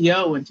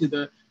USPTO and to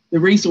the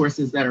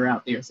resources that are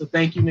out there. So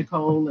thank you,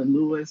 Nicole and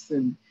Louis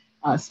and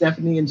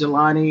Stephanie and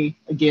Jelani,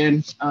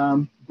 again,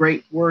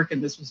 great work,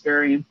 and this was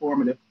very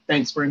informative.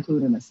 Thanks for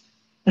including us.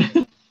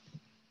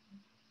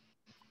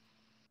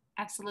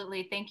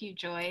 Absolutely. Thank you,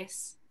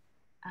 Joyce.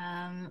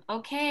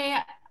 Okay,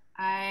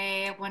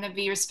 I want to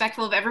be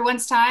respectful of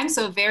everyone's time.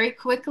 So very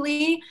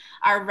quickly,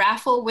 our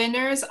raffle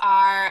winners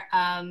are,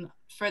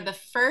 for the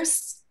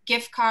first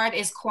gift card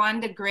is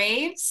Quanda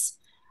Graves.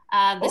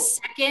 The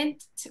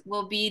second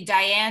will be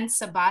Diane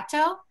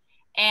Sabato.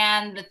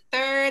 And the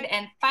third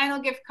and final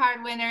gift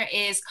card winner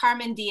is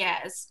Carmen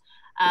Diaz.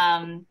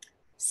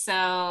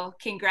 So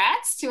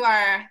congrats to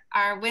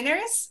our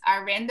winners,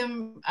 our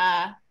random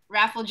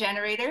raffle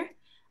generator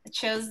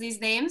chose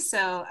these names.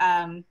 So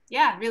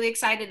yeah, really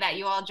excited that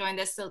you all joined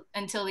us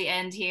until the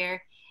end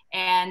here.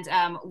 And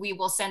we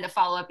will send a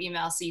follow-up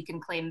email so you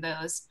can claim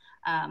those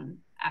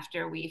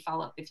after we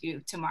follow up with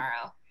you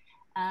tomorrow.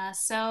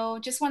 So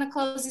just want to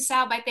close this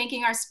out by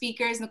thanking our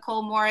speakers,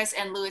 Nicole Morris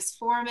and Louis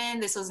Foreman.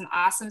 This was an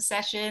awesome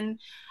session.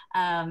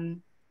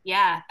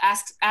 Yeah,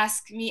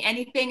 ask me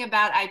anything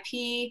about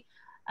IP.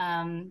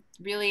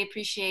 Really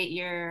appreciate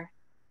your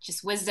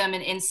just wisdom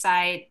and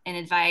insight and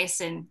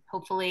advice, and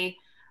hopefully,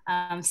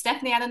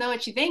 Stephanie, I don't know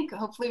what you think.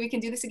 Hopefully we can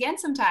do this again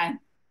sometime.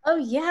 Oh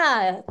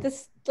yeah,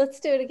 let's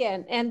do it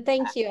again. And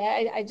thank you.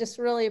 I just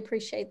really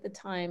appreciate the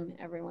time,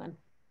 everyone.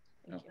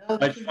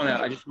 I just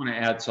want to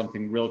add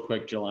something real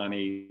quick,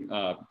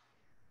 Jelani.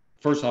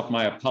 First off,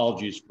 my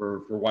apologies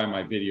for why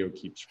my video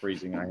keeps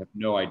freezing. I have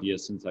no idea,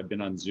 since I've been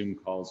on Zoom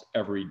calls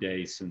every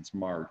day since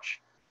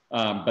March.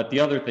 But the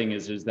other thing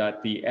is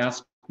that the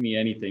Ask Me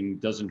Anything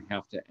doesn't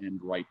have to end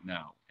right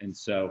now. And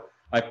so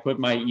I put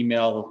my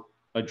email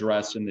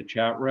address in the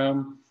chat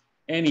room.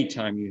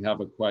 Anytime you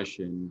have a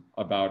question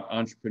about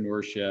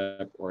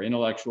entrepreneurship or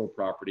intellectual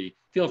property,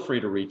 feel free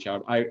to reach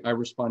out. I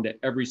respond to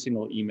every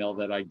single email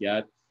that I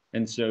get.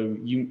 And so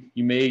you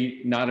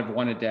may not have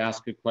wanted to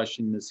ask a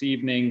question this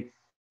evening.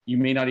 You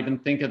may not even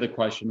think of the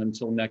question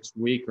until next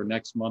week or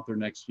next month or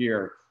next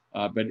year.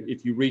 But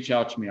if you reach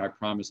out to me, I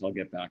promise I'll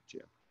get back to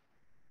you.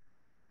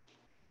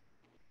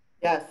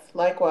 Yes,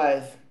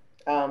 likewise.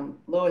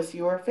 Louis,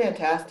 you were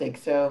fantastic.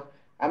 So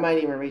I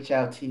might even reach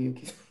out to you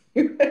because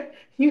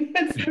you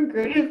had some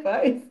great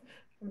advice.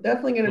 I'm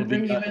definitely going to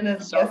bring you in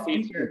as a guest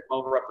speaker.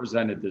 Well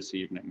represented this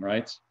evening,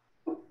 right?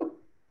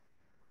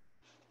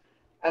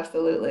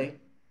 Absolutely.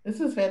 This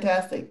was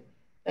fantastic.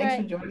 Thanks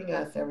Right. for joining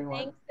us,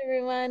 everyone. Thanks,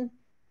 everyone.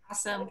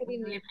 Awesome.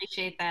 We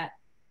appreciate that.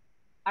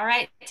 All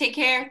right. Take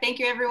care. Thank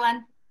you,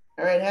 everyone.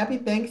 All right. Happy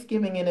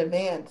Thanksgiving in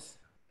advance.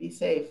 Be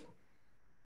safe.